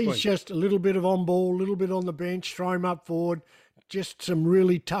 absolutely. Like he's just a little bit of on ball, a little bit on the bench, throw him up forward, just some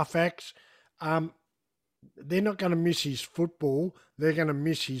really tough acts. They're not going to miss his football. They're going to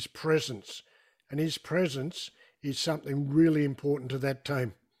miss his presence. And his presence is something really important to that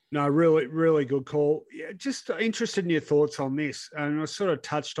team. No, really, really good call. Yeah, just interested in your thoughts on this. And I sort of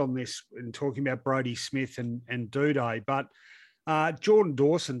touched on this in talking about Brodie Smith and Duday, but Jordan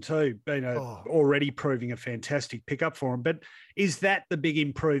Dawson too, already proving a fantastic pickup for him. But is that the big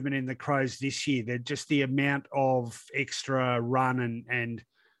improvement in the Crows this year? They're just the amount of extra run and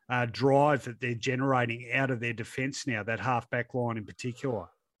drive that they're generating out of their defence now, that half-back line in particular.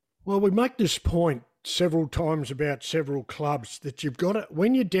 Well, we make this point several times about several clubs that you've got to,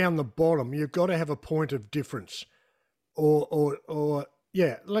 when you're down the bottom, you've got to have a point of difference, or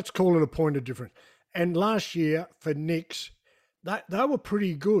let's call it a point of difference. And last year for Knicks, they were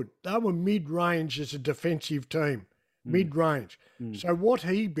pretty good. They were mid-range as a defensive team, mid-range. So what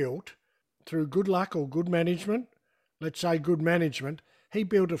he built through good luck or good management, let's say good management, he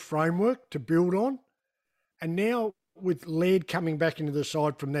built a framework to build on. And now with Laird coming back into the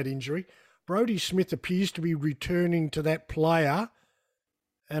side from that injury, Brodie Smith appears to be returning to that player,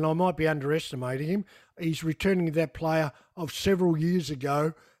 and I might be underestimating him. He's returning to that player of several years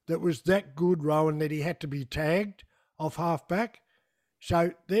ago that was that good, Rowan, that he had to be tagged off half-back.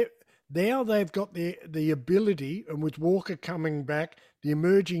 So now they've got the ability, and with Walker coming back, the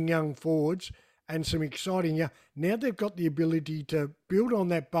emerging young forwards and some exciting young, now they've got the ability to build on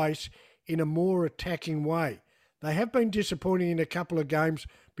that base in a more attacking way. They have been disappointing in a couple of games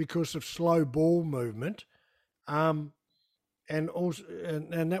because of slow ball movement, and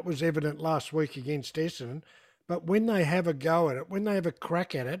that was evident last week against Essendon. But when they have a go at it, when they have a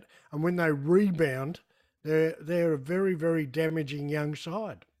crack at it, and when they rebound, they're a very, very damaging young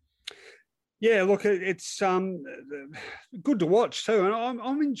side. Yeah, look, it's good to watch too, and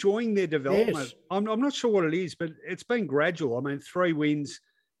I'm enjoying their development. Yes. I'm not sure what it is, but it's been gradual. I mean, 3 wins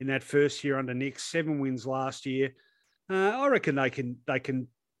in that first year under Nick, 7 wins last year. I reckon they can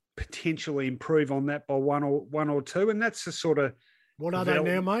potentially improve on that by one or two, and that's the sort of. What are they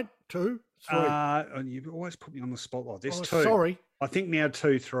now, mate? 2, 3. You've always put me on the spotlight. There's 2. Sorry, I think now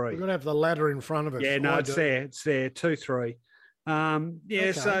 2, 3. We've got to have the ladder in front of us. Yeah, no, it's there. 2, 3.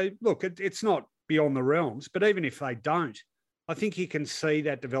 Okay. So look, it's not beyond the realms, but even if they don't, I think you can see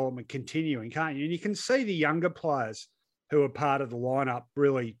that development continuing, can't you? And you can see the younger players who are part of the lineup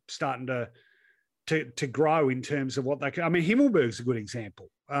really starting to grow in terms of what they can. I mean, Himmelberg's a good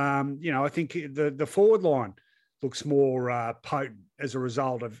example. I think the forward line looks more potent as a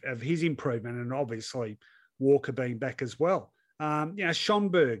result of his improvement, and obviously Walker being back as well.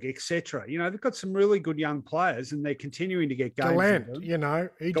 Schonberg, etc. They've got some really good young players, and they're continuing to get games. Gallant, he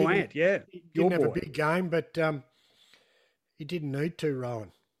didn't have a big game, but he didn't need to,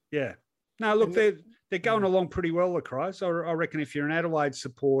 Rowan. Yeah. No, look, they're going along pretty well, the Crows. I reckon if you're an Adelaide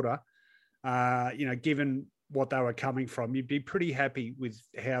supporter, given what they were coming from, you'd be pretty happy with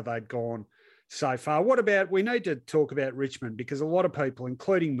how they'd gone so far. We need to talk about Richmond, because a lot of people,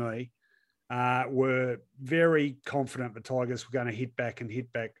 including me, were very confident the Tigers were going to hit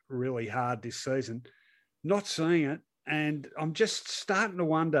back really hard this season. Not seeing it, and I'm just starting to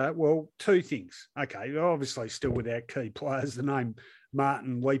wonder, well, 2 things. Okay, obviously still without key players, the name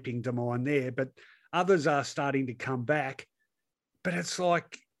Martin leaping to mind there, but Others are starting to come back, but it's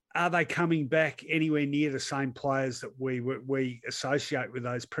like, are they coming back anywhere near the same players that we associate with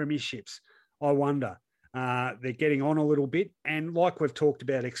those premierships? I wonder. They're getting on a little bit, and like we've talked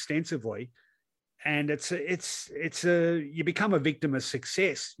about extensively, and you become a victim of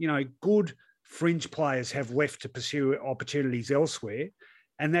success. You know, good fringe players have left to pursue opportunities elsewhere,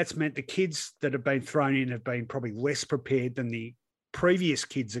 and that's meant the kids that have been thrown in have been probably less prepared than the previous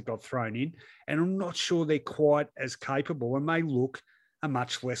kids that got thrown in, and I'm not sure they're quite as capable, and may look a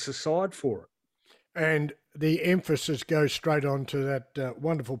much lesser side for it. And the emphasis goes straight on to that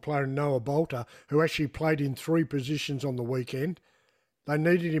wonderful player, Noah Bolter, who actually played in 3 positions on the weekend. They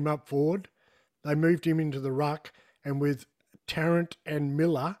needed him up forward. They moved him into the ruck, and with Tarrant and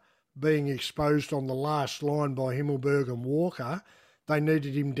Miller being exposed on the last line by Himmelberg and Walker, they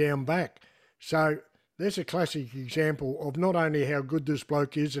needed him down back. So there's a classic example of not only how good this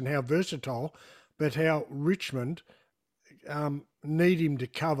bloke is and how versatile, but how Richmond need him to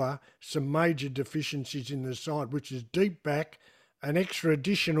cover some major deficiencies in the side, which is deep back, an extra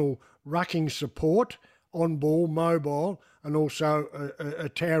additional rucking support, on ball, mobile, and also a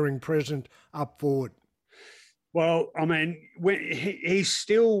towering presence up forward. Well, I mean, he's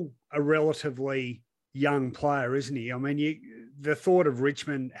still a relatively young player, isn't he? I mean, the thought of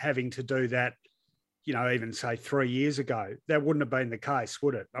Richmond having to do that, you know, even say 3 years ago, that wouldn't have been the case,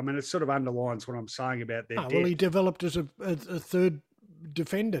 would it? I mean, it sort of underlines what I'm saying about their depth. Well, he developed as a third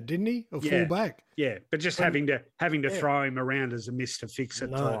defender, didn't he? Or fullback. Yeah, but just having to throw him around as a Mr.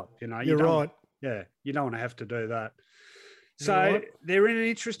 Fix-It type, you know. You're right. Yeah, you don't want to have to do that. So they're in an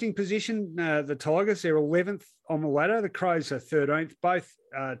interesting position, the Tigers. They're 11th on the ladder. The Crows are 13th, both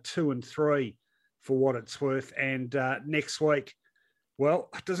 2 and 3 for what it's worth. And next week, well,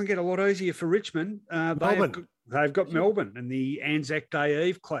 it doesn't get a lot easier for Richmond. They've got Melbourne and the Anzac Day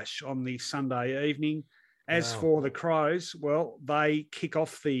Eve clash on the Sunday evening. As for the Crows, well, they kick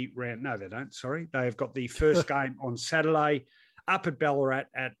off the round. No, they don't. Sorry. They've got the first game on Saturday up at Ballarat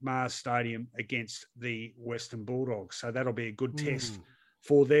at Mars Stadium against the Western Bulldogs. So that'll be a good test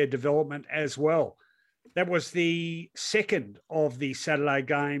for their development as well. That was the second of the Saturday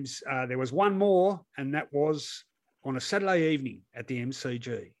games. There was one more, and that was on a Saturday evening at the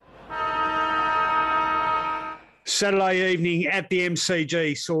MCG. Saturday evening at the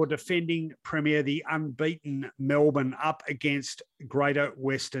MCG saw defending Premier, the unbeaten Melbourne, up against Greater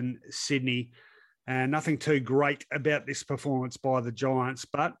Western Sydney. And nothing too great about this performance by the Giants,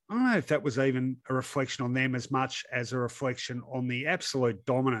 but I don't know if that was even a reflection on them as much as a reflection on the absolute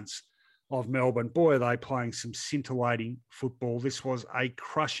dominance of Melbourne. Boy, are they playing some scintillating football. This was a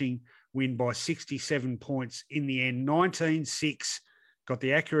crushing win by 67 points in the end. 19-6, got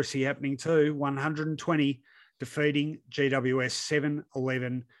the accuracy happening too, 120, defeating GWS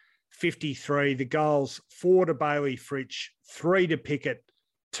 7-11, 53. The goals, 4 to Bailey Fritsch, 3 to Pickett,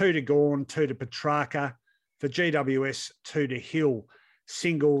 2 to Gawn, 2 to Petrarca. For GWS, 2 to Hill.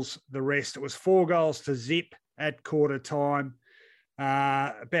 Singles, the rest. It was 4 goals to Zip at quarter time.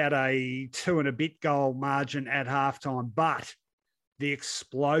 About a 2 and a bit goal margin at halftime. But the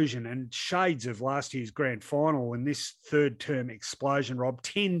explosion and shades of last year's grand final in this third term explosion, Rob,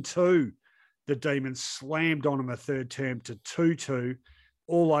 10-2. The Demons slammed on them a third term to 2-2.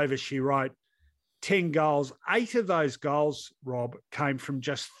 All over, she wrote. 10 goals. 8 of those goals, Rob, came from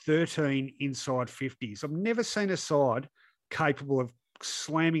just 13 inside 50s. I've never seen a side capable of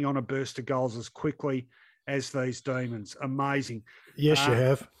slamming on a burst of goals as quickly as these Demons. Amazing. Yes, you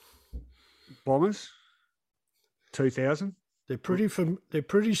have. Bombers, 2000. They're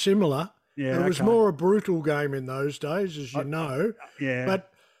pretty similar. Yeah, it was more a brutal game in those days, as you know. Yeah.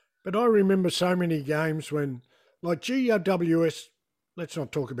 But I remember so many games when, like GWS, let's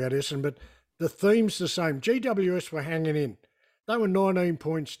not talk about Essendon, but the theme's the same. GWS were hanging in. They were 19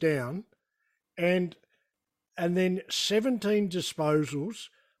 points down, and then 17 disposals,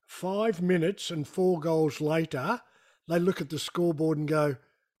 5 minutes and 4 goals later, they look at the scoreboard and go,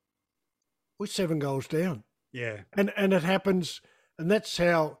 we're 7 goals down. Yeah. And it happens, and that's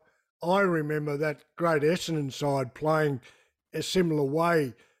how I remember that great Essendon side playing a similar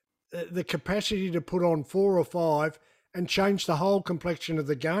way. The capacity to put on 4 or 5 and change the whole complexion of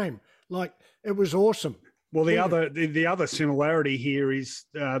the game. Like, it was awesome. Well, the other similarity here is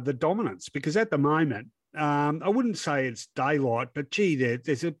the dominance, because at the moment, I wouldn't say it's daylight, but gee,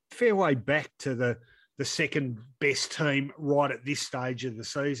 there's a fair way back to the second best team right at this stage of the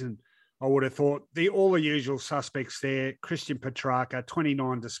season. I would have thought all the usual suspects there. Christian Petrarca,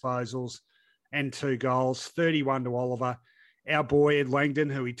 29 disposals and 2 goals, 31 to Oliver. Our boy Ed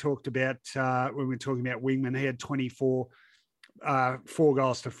Langdon, who we talked about when we were talking about Wingman, he had 24. 4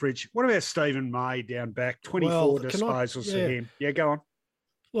 goals to Fridge. What about Stephen May down back? 24 Well, disposals for him. Yeah, go on.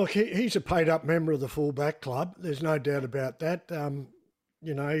 Look, he's a paid-up member of the fullback club. There's no doubt about that.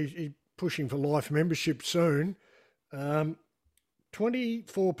 He's pushing for life membership soon.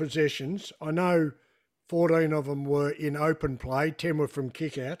 24 possessions. I know 14 of them were in open play, 10 were from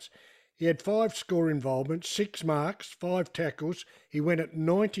kickouts. He had 5 score involvements, 6 marks, 5 tackles. He went at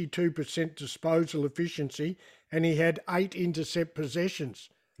 92% disposal efficiency, and he had 8 intercept possessions.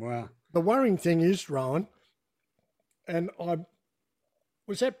 Wow. The worrying thing is, Rowan,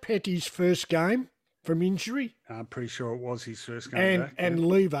 was that Petty's first game from injury? I'm pretty sure it was his first game back. And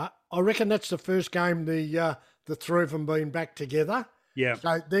Lever. I reckon that's the first game the 3 of them been back together. Yeah.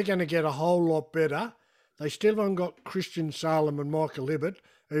 So they're going to get a whole lot better. They still haven't got Christian Salem and Michael Ibbott,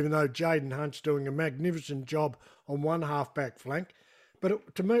 even though Jaden Hunt's doing a magnificent job on one half-back flank.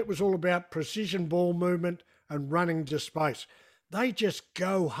 But to me, it was all about precision ball movement and running to space. They just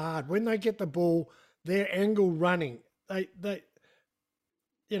go hard. When they get the ball, their angle running. They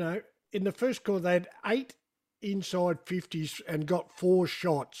in the first quarter, they had 8 inside 50s and got 4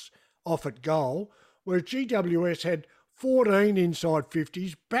 shots off at goal, whereas GWS had 14 inside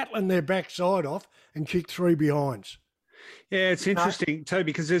 50s, battling their backside off and kicked 3 behinds. Yeah, it's interesting too,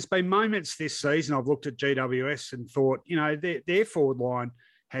 because there's been moments this season I've looked at GWS and thought, their forward line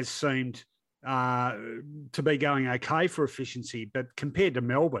has seemed to be going okay for efficiency, but compared to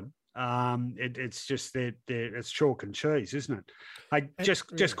Melbourne, it's just that it's chalk and cheese, isn't it?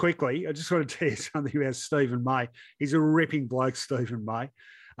 Just quickly, I just want to tell you something about Stephen May. He's a ripping bloke, Stephen May,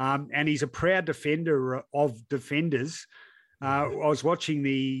 and he's a proud defender of defenders. I was watching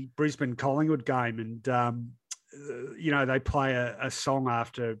the Brisbane Collingwood game, and they play a song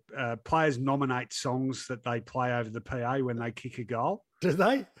after players nominate songs that they play over the PA when they kick a goal. Do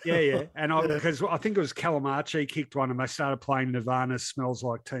they? Yeah. And because I think it was Calamachi kicked one and they started playing Nirvana's Smells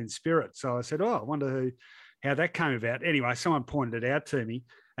Like Teen Spirit. So I said, I wonder how that came about. Anyway, someone pointed it out to me.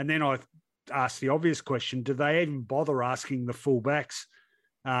 And then I asked the obvious question, do they even bother asking the fullbacks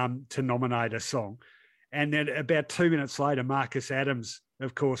to nominate a song? And then about 2 minutes later, Marcus Adams,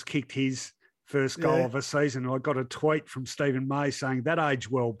 of course, kicked his first goal of a season. And I got a tweet from Stephen May saying, that aged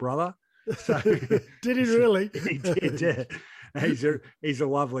well, brother. So, did he really? He did, yeah. He's a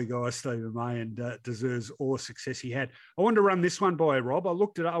lovely guy, Stephen May, and deserves all the success he had. I wanted to run this one by Rob.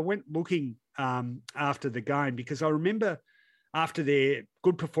 I went looking after the game because I remember after their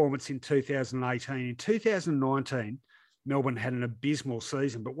good performance in 2018, in 2019, Melbourne had an abysmal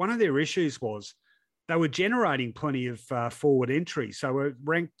season. But one of their issues was they were generating plenty of forward entries. So we're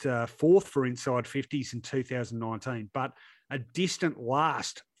ranked 4th for inside 50s in 2019, but a distant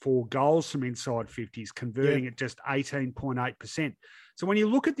last for goals from inside 50s, converting at just 18.8%. So when you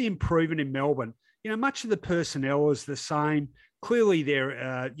look at the improvement in Melbourne, much of the personnel is the same. Clearly,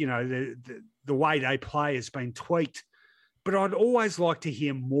 the way they play has been tweaked. But I'd always like to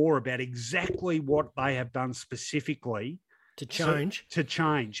hear more about exactly what they have done specifically to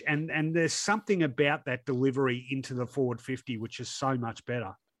change. And there's something about that delivery into the forward 50 which is so much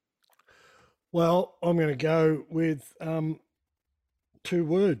better. Well, I'm going to go with 2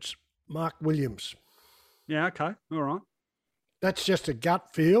 words, Mark Williams. Yeah, okay, all right. That's just a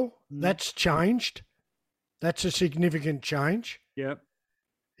gut feel. That's changed. That's a significant change. Yep.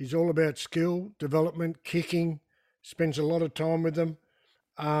 He's all about skill, development, kicking, spends a lot of time with them.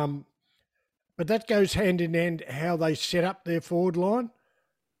 But that goes hand in hand how they set up their forward line.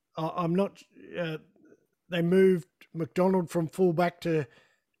 They moved McDonald from fullback to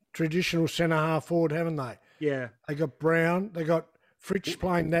traditional centre half forward, haven't they? Yeah. They got Brown. They got Fritsch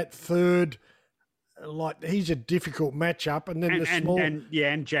playing that third. Like, he's a difficult matchup. And then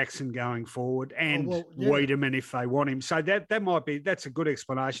and Jackson going forward and Wiedemann if they want him. So that's a good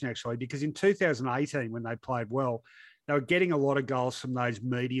explanation actually, because in 2018 when they played well, they were getting a lot of goals from those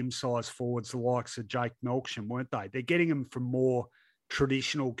medium-sized forwards, the likes of Jake Melksham, weren't they? They're getting them from more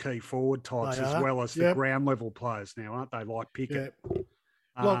traditional key forward types as well as the ground level players now, aren't they? Like Pickett. Yep.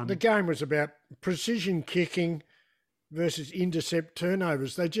 Well, the game was about precision kicking versus intercept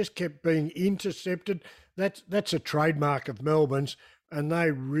turnovers. They just kept being intercepted. That's a trademark of Melbourne's, and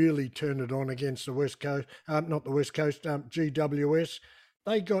they really turned it on against the West Coast. Not the West Coast, GWS.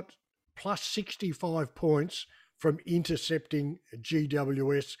 They got plus 65 points from intercepting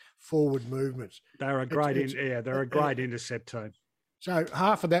GWS forward movements. They're a great intercept team. So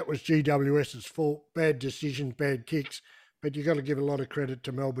half of that was GWS's fault, bad decisions, bad kicks, but you've got to give a lot of credit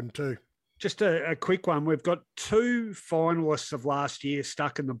to Melbourne too. Just a quick one. We've got 2 finalists of last year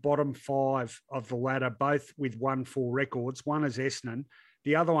stuck in the bottom 5 of the ladder, both with 1-4 records. One is Essendon.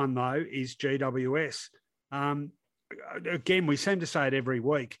 The other one, though, is GWS. again, we seem to say it every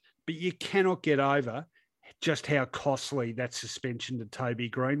week, but you cannot get over just how costly that suspension to Toby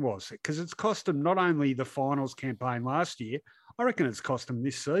Green was, because it's cost him not only the finals campaign last year, I reckon it's cost him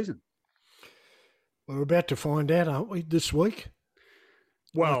this season. We're about to find out, aren't we, this week?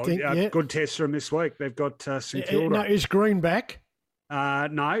 Well, good test from this week. They've got St Kilda. No, is Green back?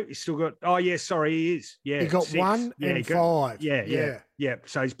 No, he's still got. Oh, yeah, sorry, he is. Yeah, he got 6. 1 and 5. Yeah.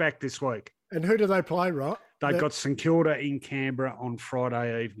 So he's back this week. And who do they play, right? They got St Kilda in Canberra on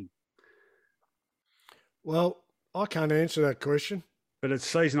Friday evening. Well, I can't answer that question. But it's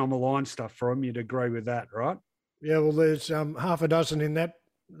season on the line stuff for him. You'd agree with that, right? Yeah, well, there's half a dozen in that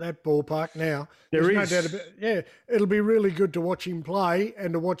ballpark now. There's no doubt about it. Yeah, it'll be really good to watch him play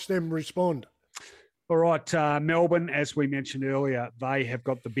and to watch them respond. All right, Melbourne, as we mentioned earlier, they have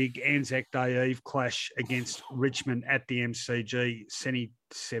got the big Anzac Day Eve clash against Richmond at the MCG,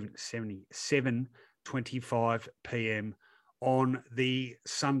 7:25 p.m. on the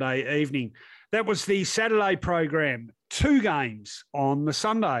Sunday evening. That was the Saturday program. 2 games on the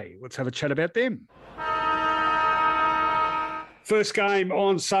Sunday. Let's have a chat about them. First game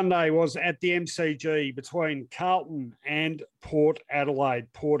on Sunday was at the MCG between Carlton and Port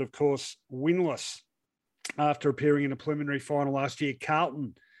Adelaide. Port, of course, winless after appearing in a preliminary final last year.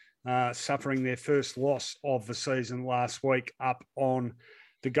 Carlton suffering their first loss of the season last week up on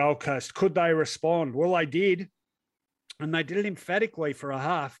the Gold Coast. Could they respond? Well, they did. And they did it emphatically for a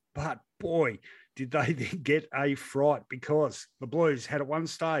half. But, boy, did they then get a fright, because the Blues had at one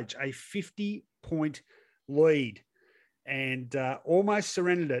stage a 50-point lead and almost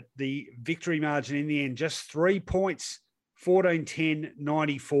surrendered it. The victory margin in the end, just 3 points,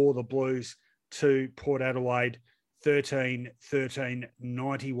 14-10-94, the Blues to Port Adelaide,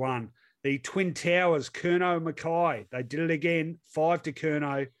 13-13-91. The Twin Towers, Curnow, Mackay, they did it again, 5 to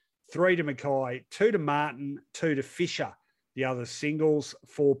Curnow, 3 to Mackay, 2 to Martin, 2 to Fisher. The other singles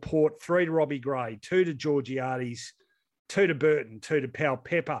for Port, 3 to Robbie Gray, 2 to Georgiades, 2 to Burton, 2 to Pal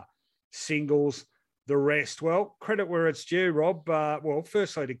Pepper. Singles, the rest. Well, credit where it's due, Rob. Well,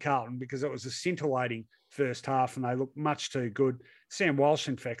 firstly to Carlton, because it was a scintillating first half and they looked much too good. Sam Walsh,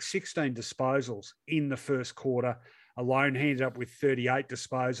 in fact, 16 disposals in the first quarter alone. He ended up with 38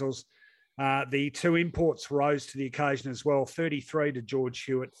 disposals. The 2 imports rose to the occasion as well, 33 to George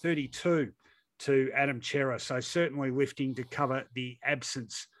Hewitt, 32 to Adam Chera. So certainly lifting to cover the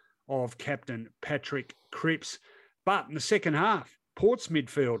absence of captain Patrick Cripps. But in the second half, Port's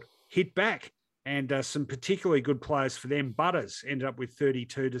midfield hit back, and some particularly good players for them. Butters ended up with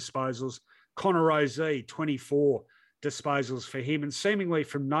 32 disposals. Connor Rozee, 24 disposals for him. And seemingly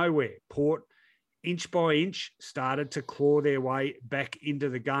from nowhere, Port, inch by inch, started to claw their way back into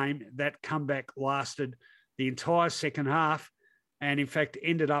the game. That comeback lasted the entire second half, and in fact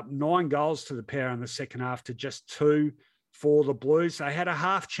ended up 9 goals to the pair in the second half to just 2 for the Blues. They had a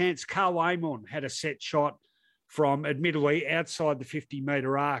half chance. Carl Amon had a set shot from, admittedly, outside the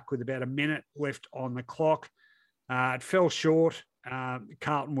 50-metre arc with about a minute left on the clock. It fell short.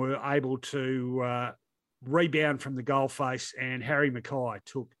 Carlton were able to rebound from the goal face, and Harry Mackay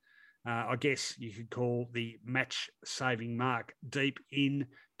took, I guess you could call, the match-saving mark deep in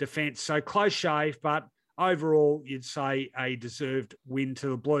defence. So close shave, but overall you'd say a deserved win to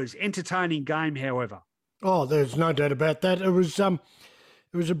the Blues. Entertaining game, however. Oh, there's no doubt about that. It was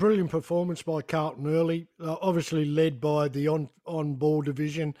a brilliant performance by Carlton early, obviously led by the on-ball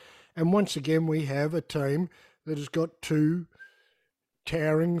division. And once again, we have a team that has got 2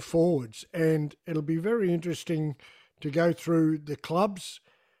 towering forwards. And it'll be very interesting to go through the clubs.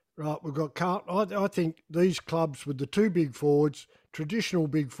 Right, we've got Carlton. I think these clubs with the 2 big forwards, traditional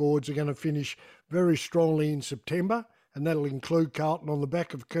big forwards, are going to finish very strongly in September. And that'll include Carlton on the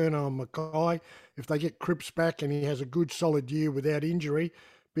back of Curnow and Mackay, if they get Cripps back and he has a good solid year without injury,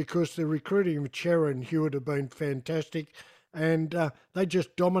 because the recruiting of Chera and Hewitt have been fantastic, and they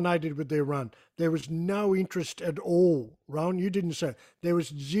just dominated with their run. There was no interest at all. Rowan, you didn't say it. There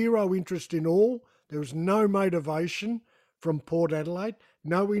was 0 interest in all. There was no motivation from Port Adelaide,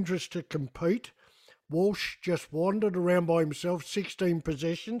 no interest to compete. Walsh just wandered around by himself, 16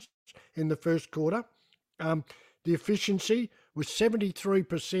 possessions in the first quarter. The efficiency was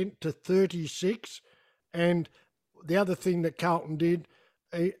 73% to 36%. And the other thing that Carlton did,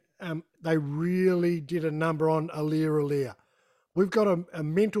 they really did a number on Aliir. We've got a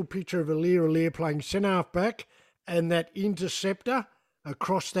mental picture of Aliir playing centre-half back and that interceptor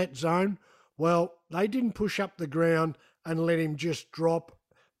across that zone. Well, they didn't push up the ground and let him just drop.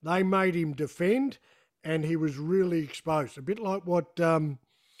 They made him defend, and he was really exposed. A bit like what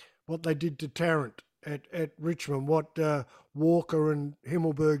they did to Tarrant at Richmond, what Walker and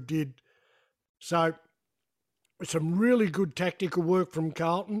Himmelberg did. So some really good tactical work from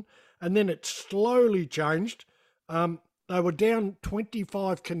Carlton, and then it slowly changed. They were down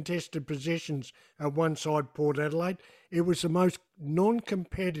 25 contested possessions at one side, Port Adelaide. It was the most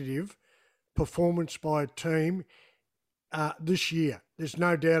non-competitive performance by a team this year. There's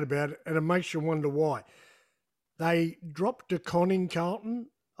no doubt about it, and it makes you wonder why. They dropped De Conning, Carlton.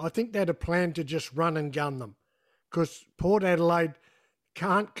 I think they had a plan to just run and gun them, because Port Adelaide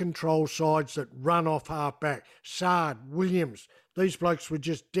can't control sides that run off half-back. Sard, Williams, these blokes were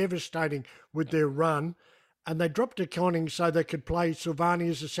just devastating with their run, and they dropped De Conning so they could play Silvani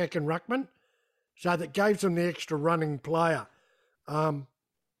as a second ruckman, so that gave them the extra running player. And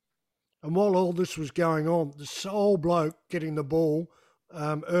while all this was going on, the sole bloke getting the ball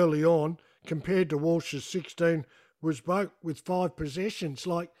early on, compared to Walsh's 16, was bloke with 5 possessions.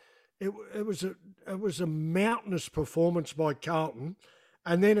 Like, it was a mountainous performance by Carlton,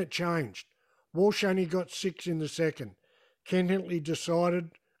 and then it changed. Walsh only got 6 in the second. Ken Hintley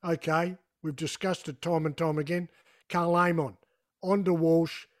decided, okay, we've discussed it time and time again, Carl Amon, on to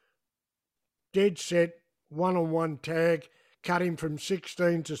Walsh, dead set, one-on-one tag, cut him from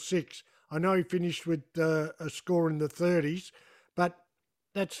 16 to 6. I know he finished with a score in the 30s, but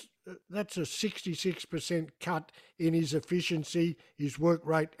that's a 66% cut in his efficiency, his work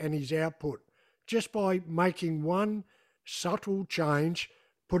rate and his output, just by making one subtle change,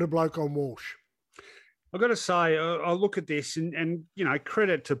 put a bloke on Walsh. I've got to say, I look at this and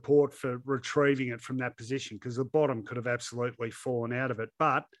credit to Port for retrieving it from that position, because the bottom could have absolutely fallen out of it.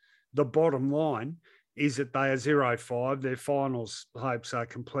 But the bottom line is that they are 0-5. Their finals hopes are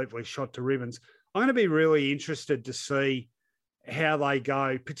completely shot to ribbons. I'm going to be really interested to see how they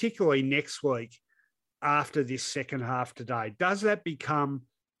go, particularly next week after this second half today. Does that become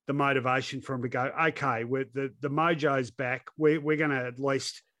the motivation for them to go, okay, the mojo's back. We're going to at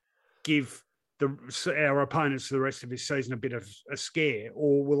least give our opponents for the rest of this season a bit of a scare?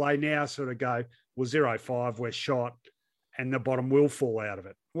 Or will they now sort of go, well, 0-5, we're shot, and the bottom will fall out of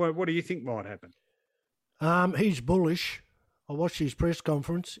it? What do you think might happen? He's bullish. I watched his press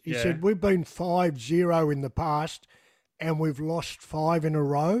conference. He said, we've been 5-0 in the past and we've lost 5 in a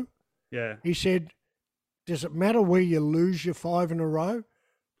row. Yeah. He said, does it matter where you lose your 5 in a row,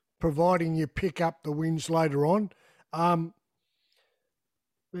 providing you pick up the wins later on?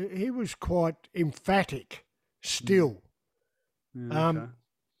 He was quite emphatic still. Okay.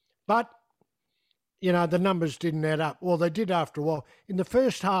 But, the numbers didn't add up. Well, they did after a while. In the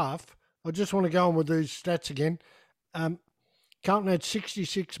first half, I just want to go on with these stats again. Carlton had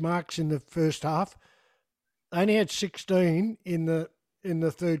 66 marks in the first half. They only had 16 in the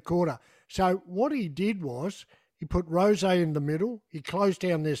third quarter. So what he did was he put Rose in the middle. He closed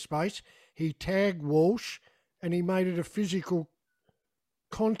down their space. He tagged Walsh, and he made it a physical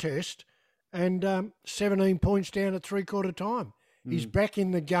contest, and 17 points down at three-quarter time. He's back in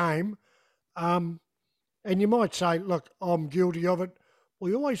the game. And you might say, look, I'm guilty of it.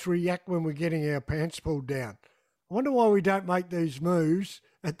 We always react when we're getting our pants pulled down. I wonder why we don't make these moves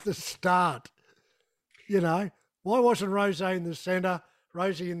at the start. Why wasn't Rose in the centre,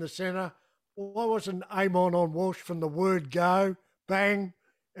 Rosie in the centre? Why wasn't Amon on Walsh from the word go, bang,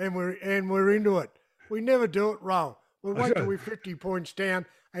 and we're into it? We never do it, Roll. We'll wait till we're 50 points down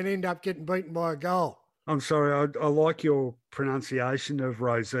and end up getting beaten by a goal. I'm sorry, I like your pronunciation of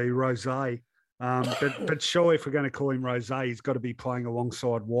Rose. But surely if we're going to call him Rose, he's got to be playing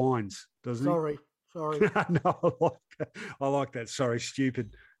alongside Wines, doesn't he? Sorry. No, I like that. Sorry,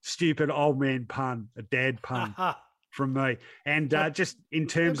 stupid old man pun, a dad pun from me. And just in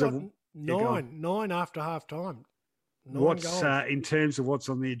terms of nine after half time. What's in terms of what's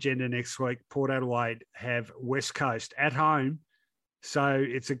on the agenda next week? Port Adelaide have West Coast at home, so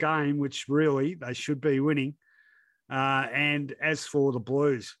it's a game which really they should be winning. And as for the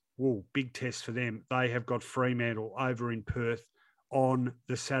Blues, big test for them. They have got Fremantle over in Perth on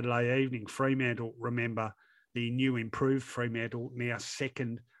the Saturday evening. Fremantle, remember, the new improved Fremantle, now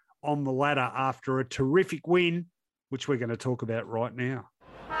second on the ladder after a terrific win, which we're going to talk about right now.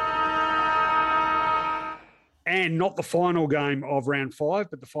 And not the final game of round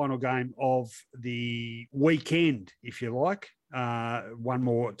 5, but the final game of the weekend, if you like. One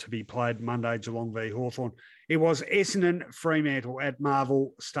more to be played Monday, Geelong v Hawthorn. It was Essendon Fremantle at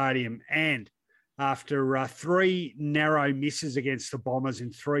Marvel Stadium. And after 3 narrow misses against the Bombers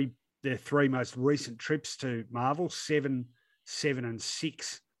in their 3 most recent trips to Marvel, 7, 7 and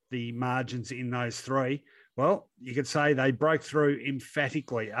 6, the margins in those 3, well, you could say they broke through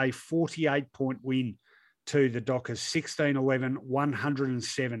emphatically. A 48-point win to the Dockers, 16-11,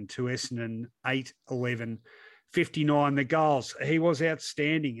 107 to Essendon, 8-11, 59. The goals, he was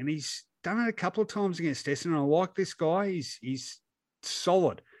outstanding, and he's done it a couple of times against Essendon. I like this guy. He's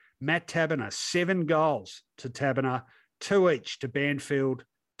solid. Matt Taberner, 7 goals to Taberner, 2 each to Banfield,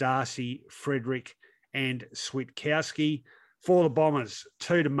 Darcy, Frederick, and Switkowski. For the Bombers,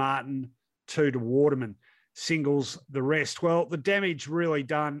 2 to Martin, 2 to Waterman. Singles the rest. Well, the damage really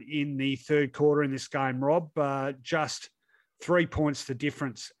done in the third quarter in this game, Rob. Just 3 points the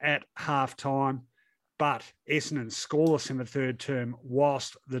difference at halftime. But Essendon scoreless in the third term,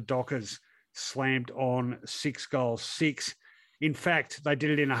 whilst the Dockers slammed on 6 goals, 6. In fact, they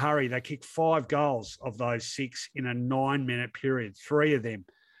did it in a hurry. They kicked 5 goals of those 6 in a 9-minute period, 3 of them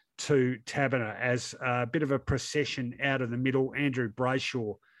to Taberner as a bit of a procession out of the middle. Andrew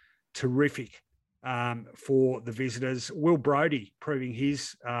Brayshaw, terrific for the visitors. Will Brodie proving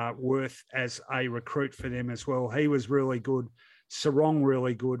his worth as a recruit for them as well. He was really good. Sarong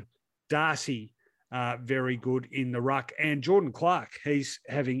really good. Darcy very good in the ruck. And Jordan Clark, he's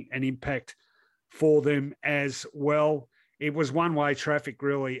having an impact for them as well. It was one-way traffic,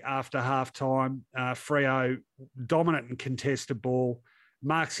 really, after halftime. Freo dominant and contested ball.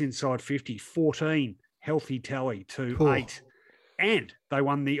 Marks inside 50, 14 healthy tally to 8. And they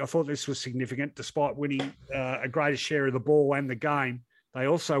won I thought this was significant, despite winning a greater share of the ball and the game. They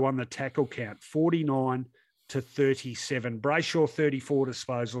also won the tackle count, 49 to 37. Brayshaw, 34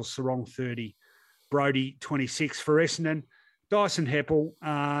 disposals, Sarong, 30. Brodie, 26 for Essendon. Dyson Heppel,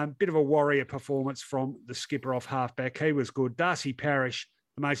 bit of a warrior performance from the skipper off halfback. He was good. Darcy Parish,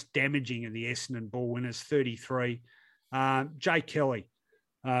 the most damaging of the Essendon ball winners, 33. Jay Kelly,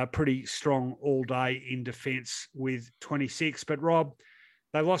 pretty strong all day in defence with 26. But Rob,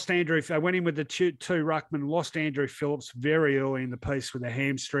 they lost Andrew. They went in with the two ruckmen, lost Andrew Phillips very early in the piece with a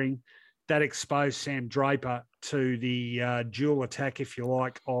hamstring. That exposed Sam Draper to the dual attack, if you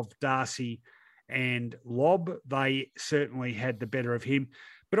like, of Darcy and Lobb. They certainly had the better of him.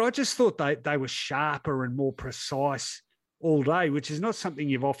 But I just thought they were sharper and more precise all day, which is not something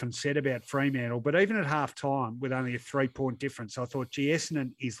you've often said about Fremantle. But even at halftime, with only a 3-point difference, I thought,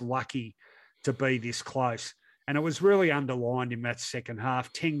 Essendon is lucky to be this close. And it was really underlined in that second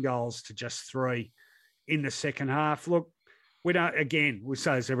half, 10 goals to just 3 in the second half. Look, we don't, again, we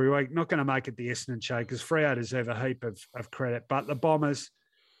say this every week, not going to make it the Essendon show because Freo deserve a heap of credit. But the Bombers,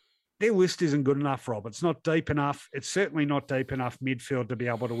 their list isn't good enough, Rob. It's not deep enough. It's certainly not deep enough midfield to be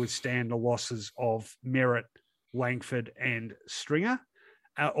able to withstand the losses of Merritt, Langford and Stringer.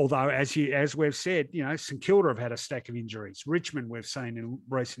 Although, as we've said, St Kilda have had a stack of injuries. Richmond, we've seen in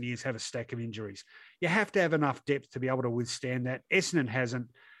recent years, have a stack of injuries. You have to have enough depth to be able to withstand that. Essendon hasn't.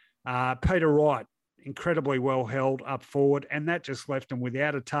 Peter Wright, incredibly well held up forward, and that just left them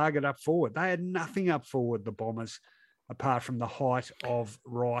without a target up forward. They had nothing up forward, the Bombers, apart from the height of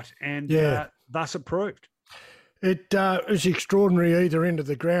Wright, and thus it proved. It was extraordinary either end of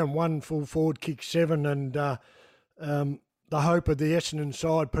the ground. One full forward kick 7, and the hope of the Essendon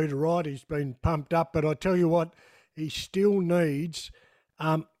side, Peter Wright, he's been pumped up. But I tell you what, he still needs,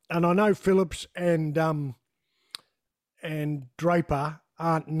 and I know Phillips and Draper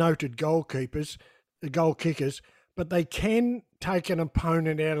aren't noted goal kickers, but they can take an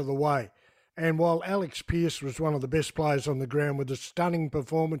opponent out of the way. And while Alex Pearce was one of the best players on the ground with a stunning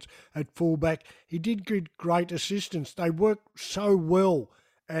performance at fullback, he did get great assistance. They worked so well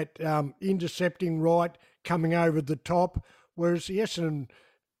at intercepting Wright, coming over the top, whereas the Essendon,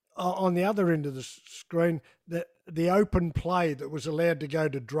 on the other end of the screen, the open play that was allowed to go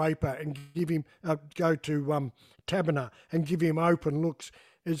to Draper and give him go to Taberner and give him open looks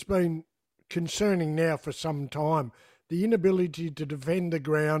has been concerning now for some time. The inability to defend the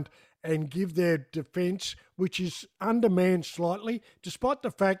ground and give their defence, which is undermanned slightly, despite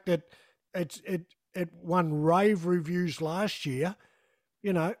the fact that it won rave reviews last year.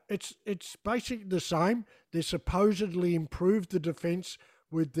 It's basically the same. They supposedly improved the defence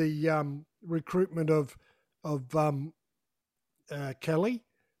with the recruitment of Kelly.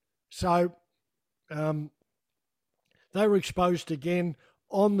 So they were exposed again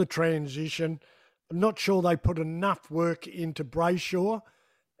on the transition. I'm not sure they put enough work into Brayshaw.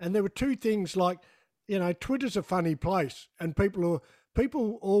 And there were two things like, Twitter's a funny place, and people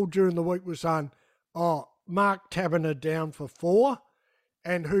all during the week were saying, Mark Taberner down for 4,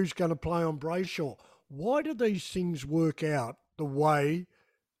 and who's going to play on Brayshaw? Why do these things work out the way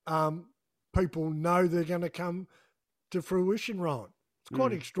people know they're going to come to fruition, Ryan? It's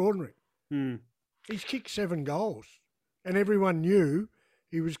quite extraordinary. He's kicked 7 goals, and everyone knew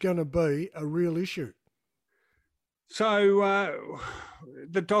he was going to be a real issue. So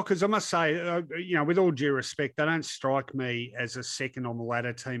the Dockers, I must say, with all due respect, they don't strike me as a second on the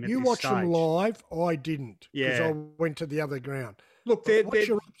ladder team at this stage. You watched them live. I didn't, because Yeah. I went to the other ground. Look, What's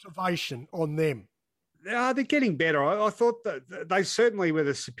your observation on them? They're getting better. I thought that they certainly were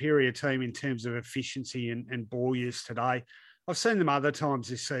the superior team in terms of efficiency and ball use today. I've seen them other times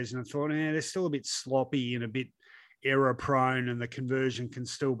this season and thought, they're still a bit sloppy and a bit error prone, and the conversion can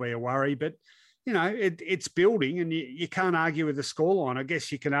still be a worry. But, it's building, and you can't argue with the scoreline. I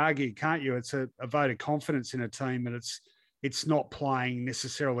guess you can argue, can't you? It's a vote of confidence in a team, and it's not playing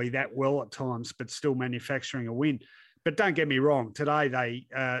necessarily that well at times, but still manufacturing a win. But don't get me wrong, today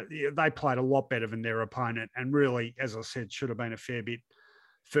they played a lot better than their opponent, and really, as I said, should have been a fair bit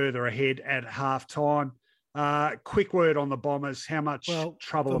further ahead at halftime. Quick word on the Bombers. How much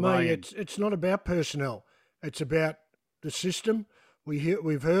trouble for are me, they in? It's not about personnel. It's about the system.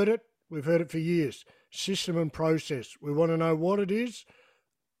 We've heard it. We've heard it for years. System and process. We want to know what it is.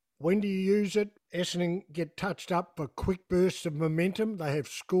 When do you use it? Essendon get touched up for quick bursts of momentum. They have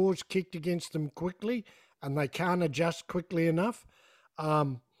scores kicked against them quickly, and they can't adjust quickly enough.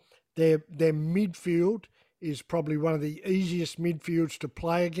 Their midfield is probably one of the easiest midfields to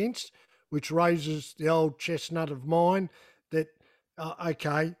play against, which raises the old chestnut of mine that,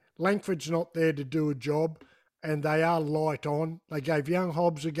 Langford's not there to do a job, and they are light on. They gave young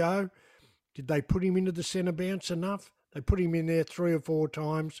Hobbs a go. Did they put him into the centre bounce enough? They put him in there 3 or 4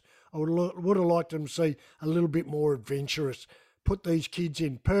 times. I would have liked them to see a little bit more adventurous. Put these kids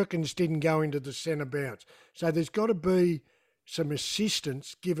in. Perkins didn't go into the centre bounce. So there's got to be some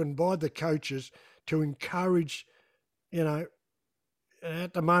assistance given by the coaches to encourage,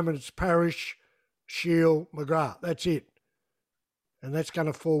 at the moment it's Parrish, Shield, McGrath. That's it. And that's going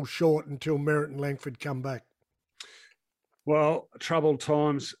to fall short until Merritt and Langford come back. Well, troubled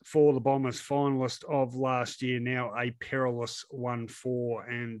times for the Bombers, finalist of last year, now a perilous 1-4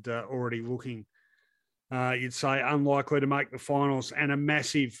 and already looking, you'd say, unlikely to make the finals, and a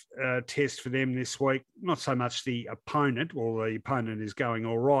massive test for them this week. Not so much the opponent, well, the opponent is going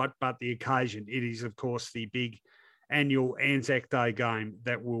all right, but the occasion. It is, of course, the big annual Anzac Day game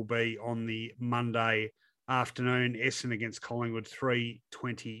that will be on the Monday afternoon, Essendon against Collingwood,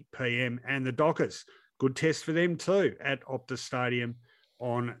 3:20 p.m. And the Dockers, good test for them too at Optus Stadium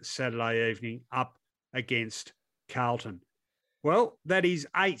on Saturday evening up against Carlton. Well, that is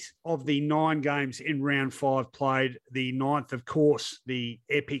 8 of the 9 games in round 5 played. The 9th, of course, the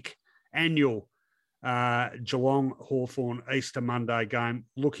epic annual Geelong Hawthorn Easter Monday game.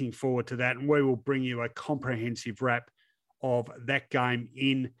 Looking forward to that. And we will bring you a comprehensive wrap of that game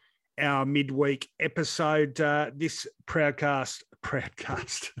in our midweek episode. This podcast, how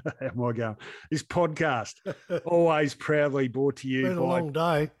am I going? This podcast, always proudly brought to you by... It's been a long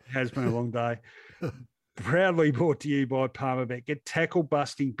day. Has been a long day. Proudly brought to you by Palmerbet. Get tackle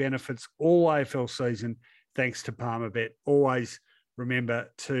busting benefits all AFL season thanks to Palmerbet. Always remember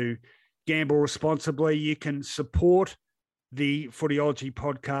to gamble responsibly. You can support the Footyology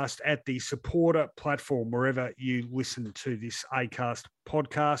podcast at the supporter platform, wherever you listen to this Acast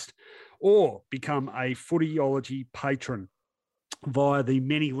podcast, or become a Footyology patron via the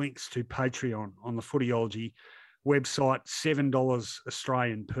many links to Patreon on the Footyology website. $7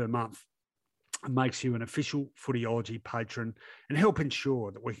 Australian per month makes you an official Footyology patron and help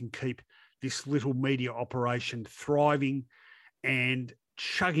ensure that we can keep this little media operation thriving and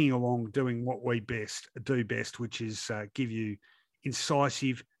chugging along, doing what we do best, which is give you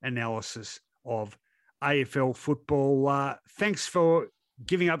incisive analysis of AFL football. Thanks for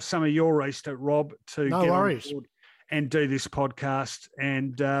giving up some of your Easter, Rob, to get on board and do this podcast.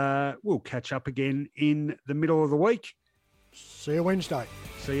 And we'll catch up again in the middle of the week. See you Wednesday.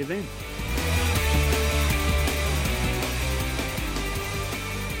 See you then.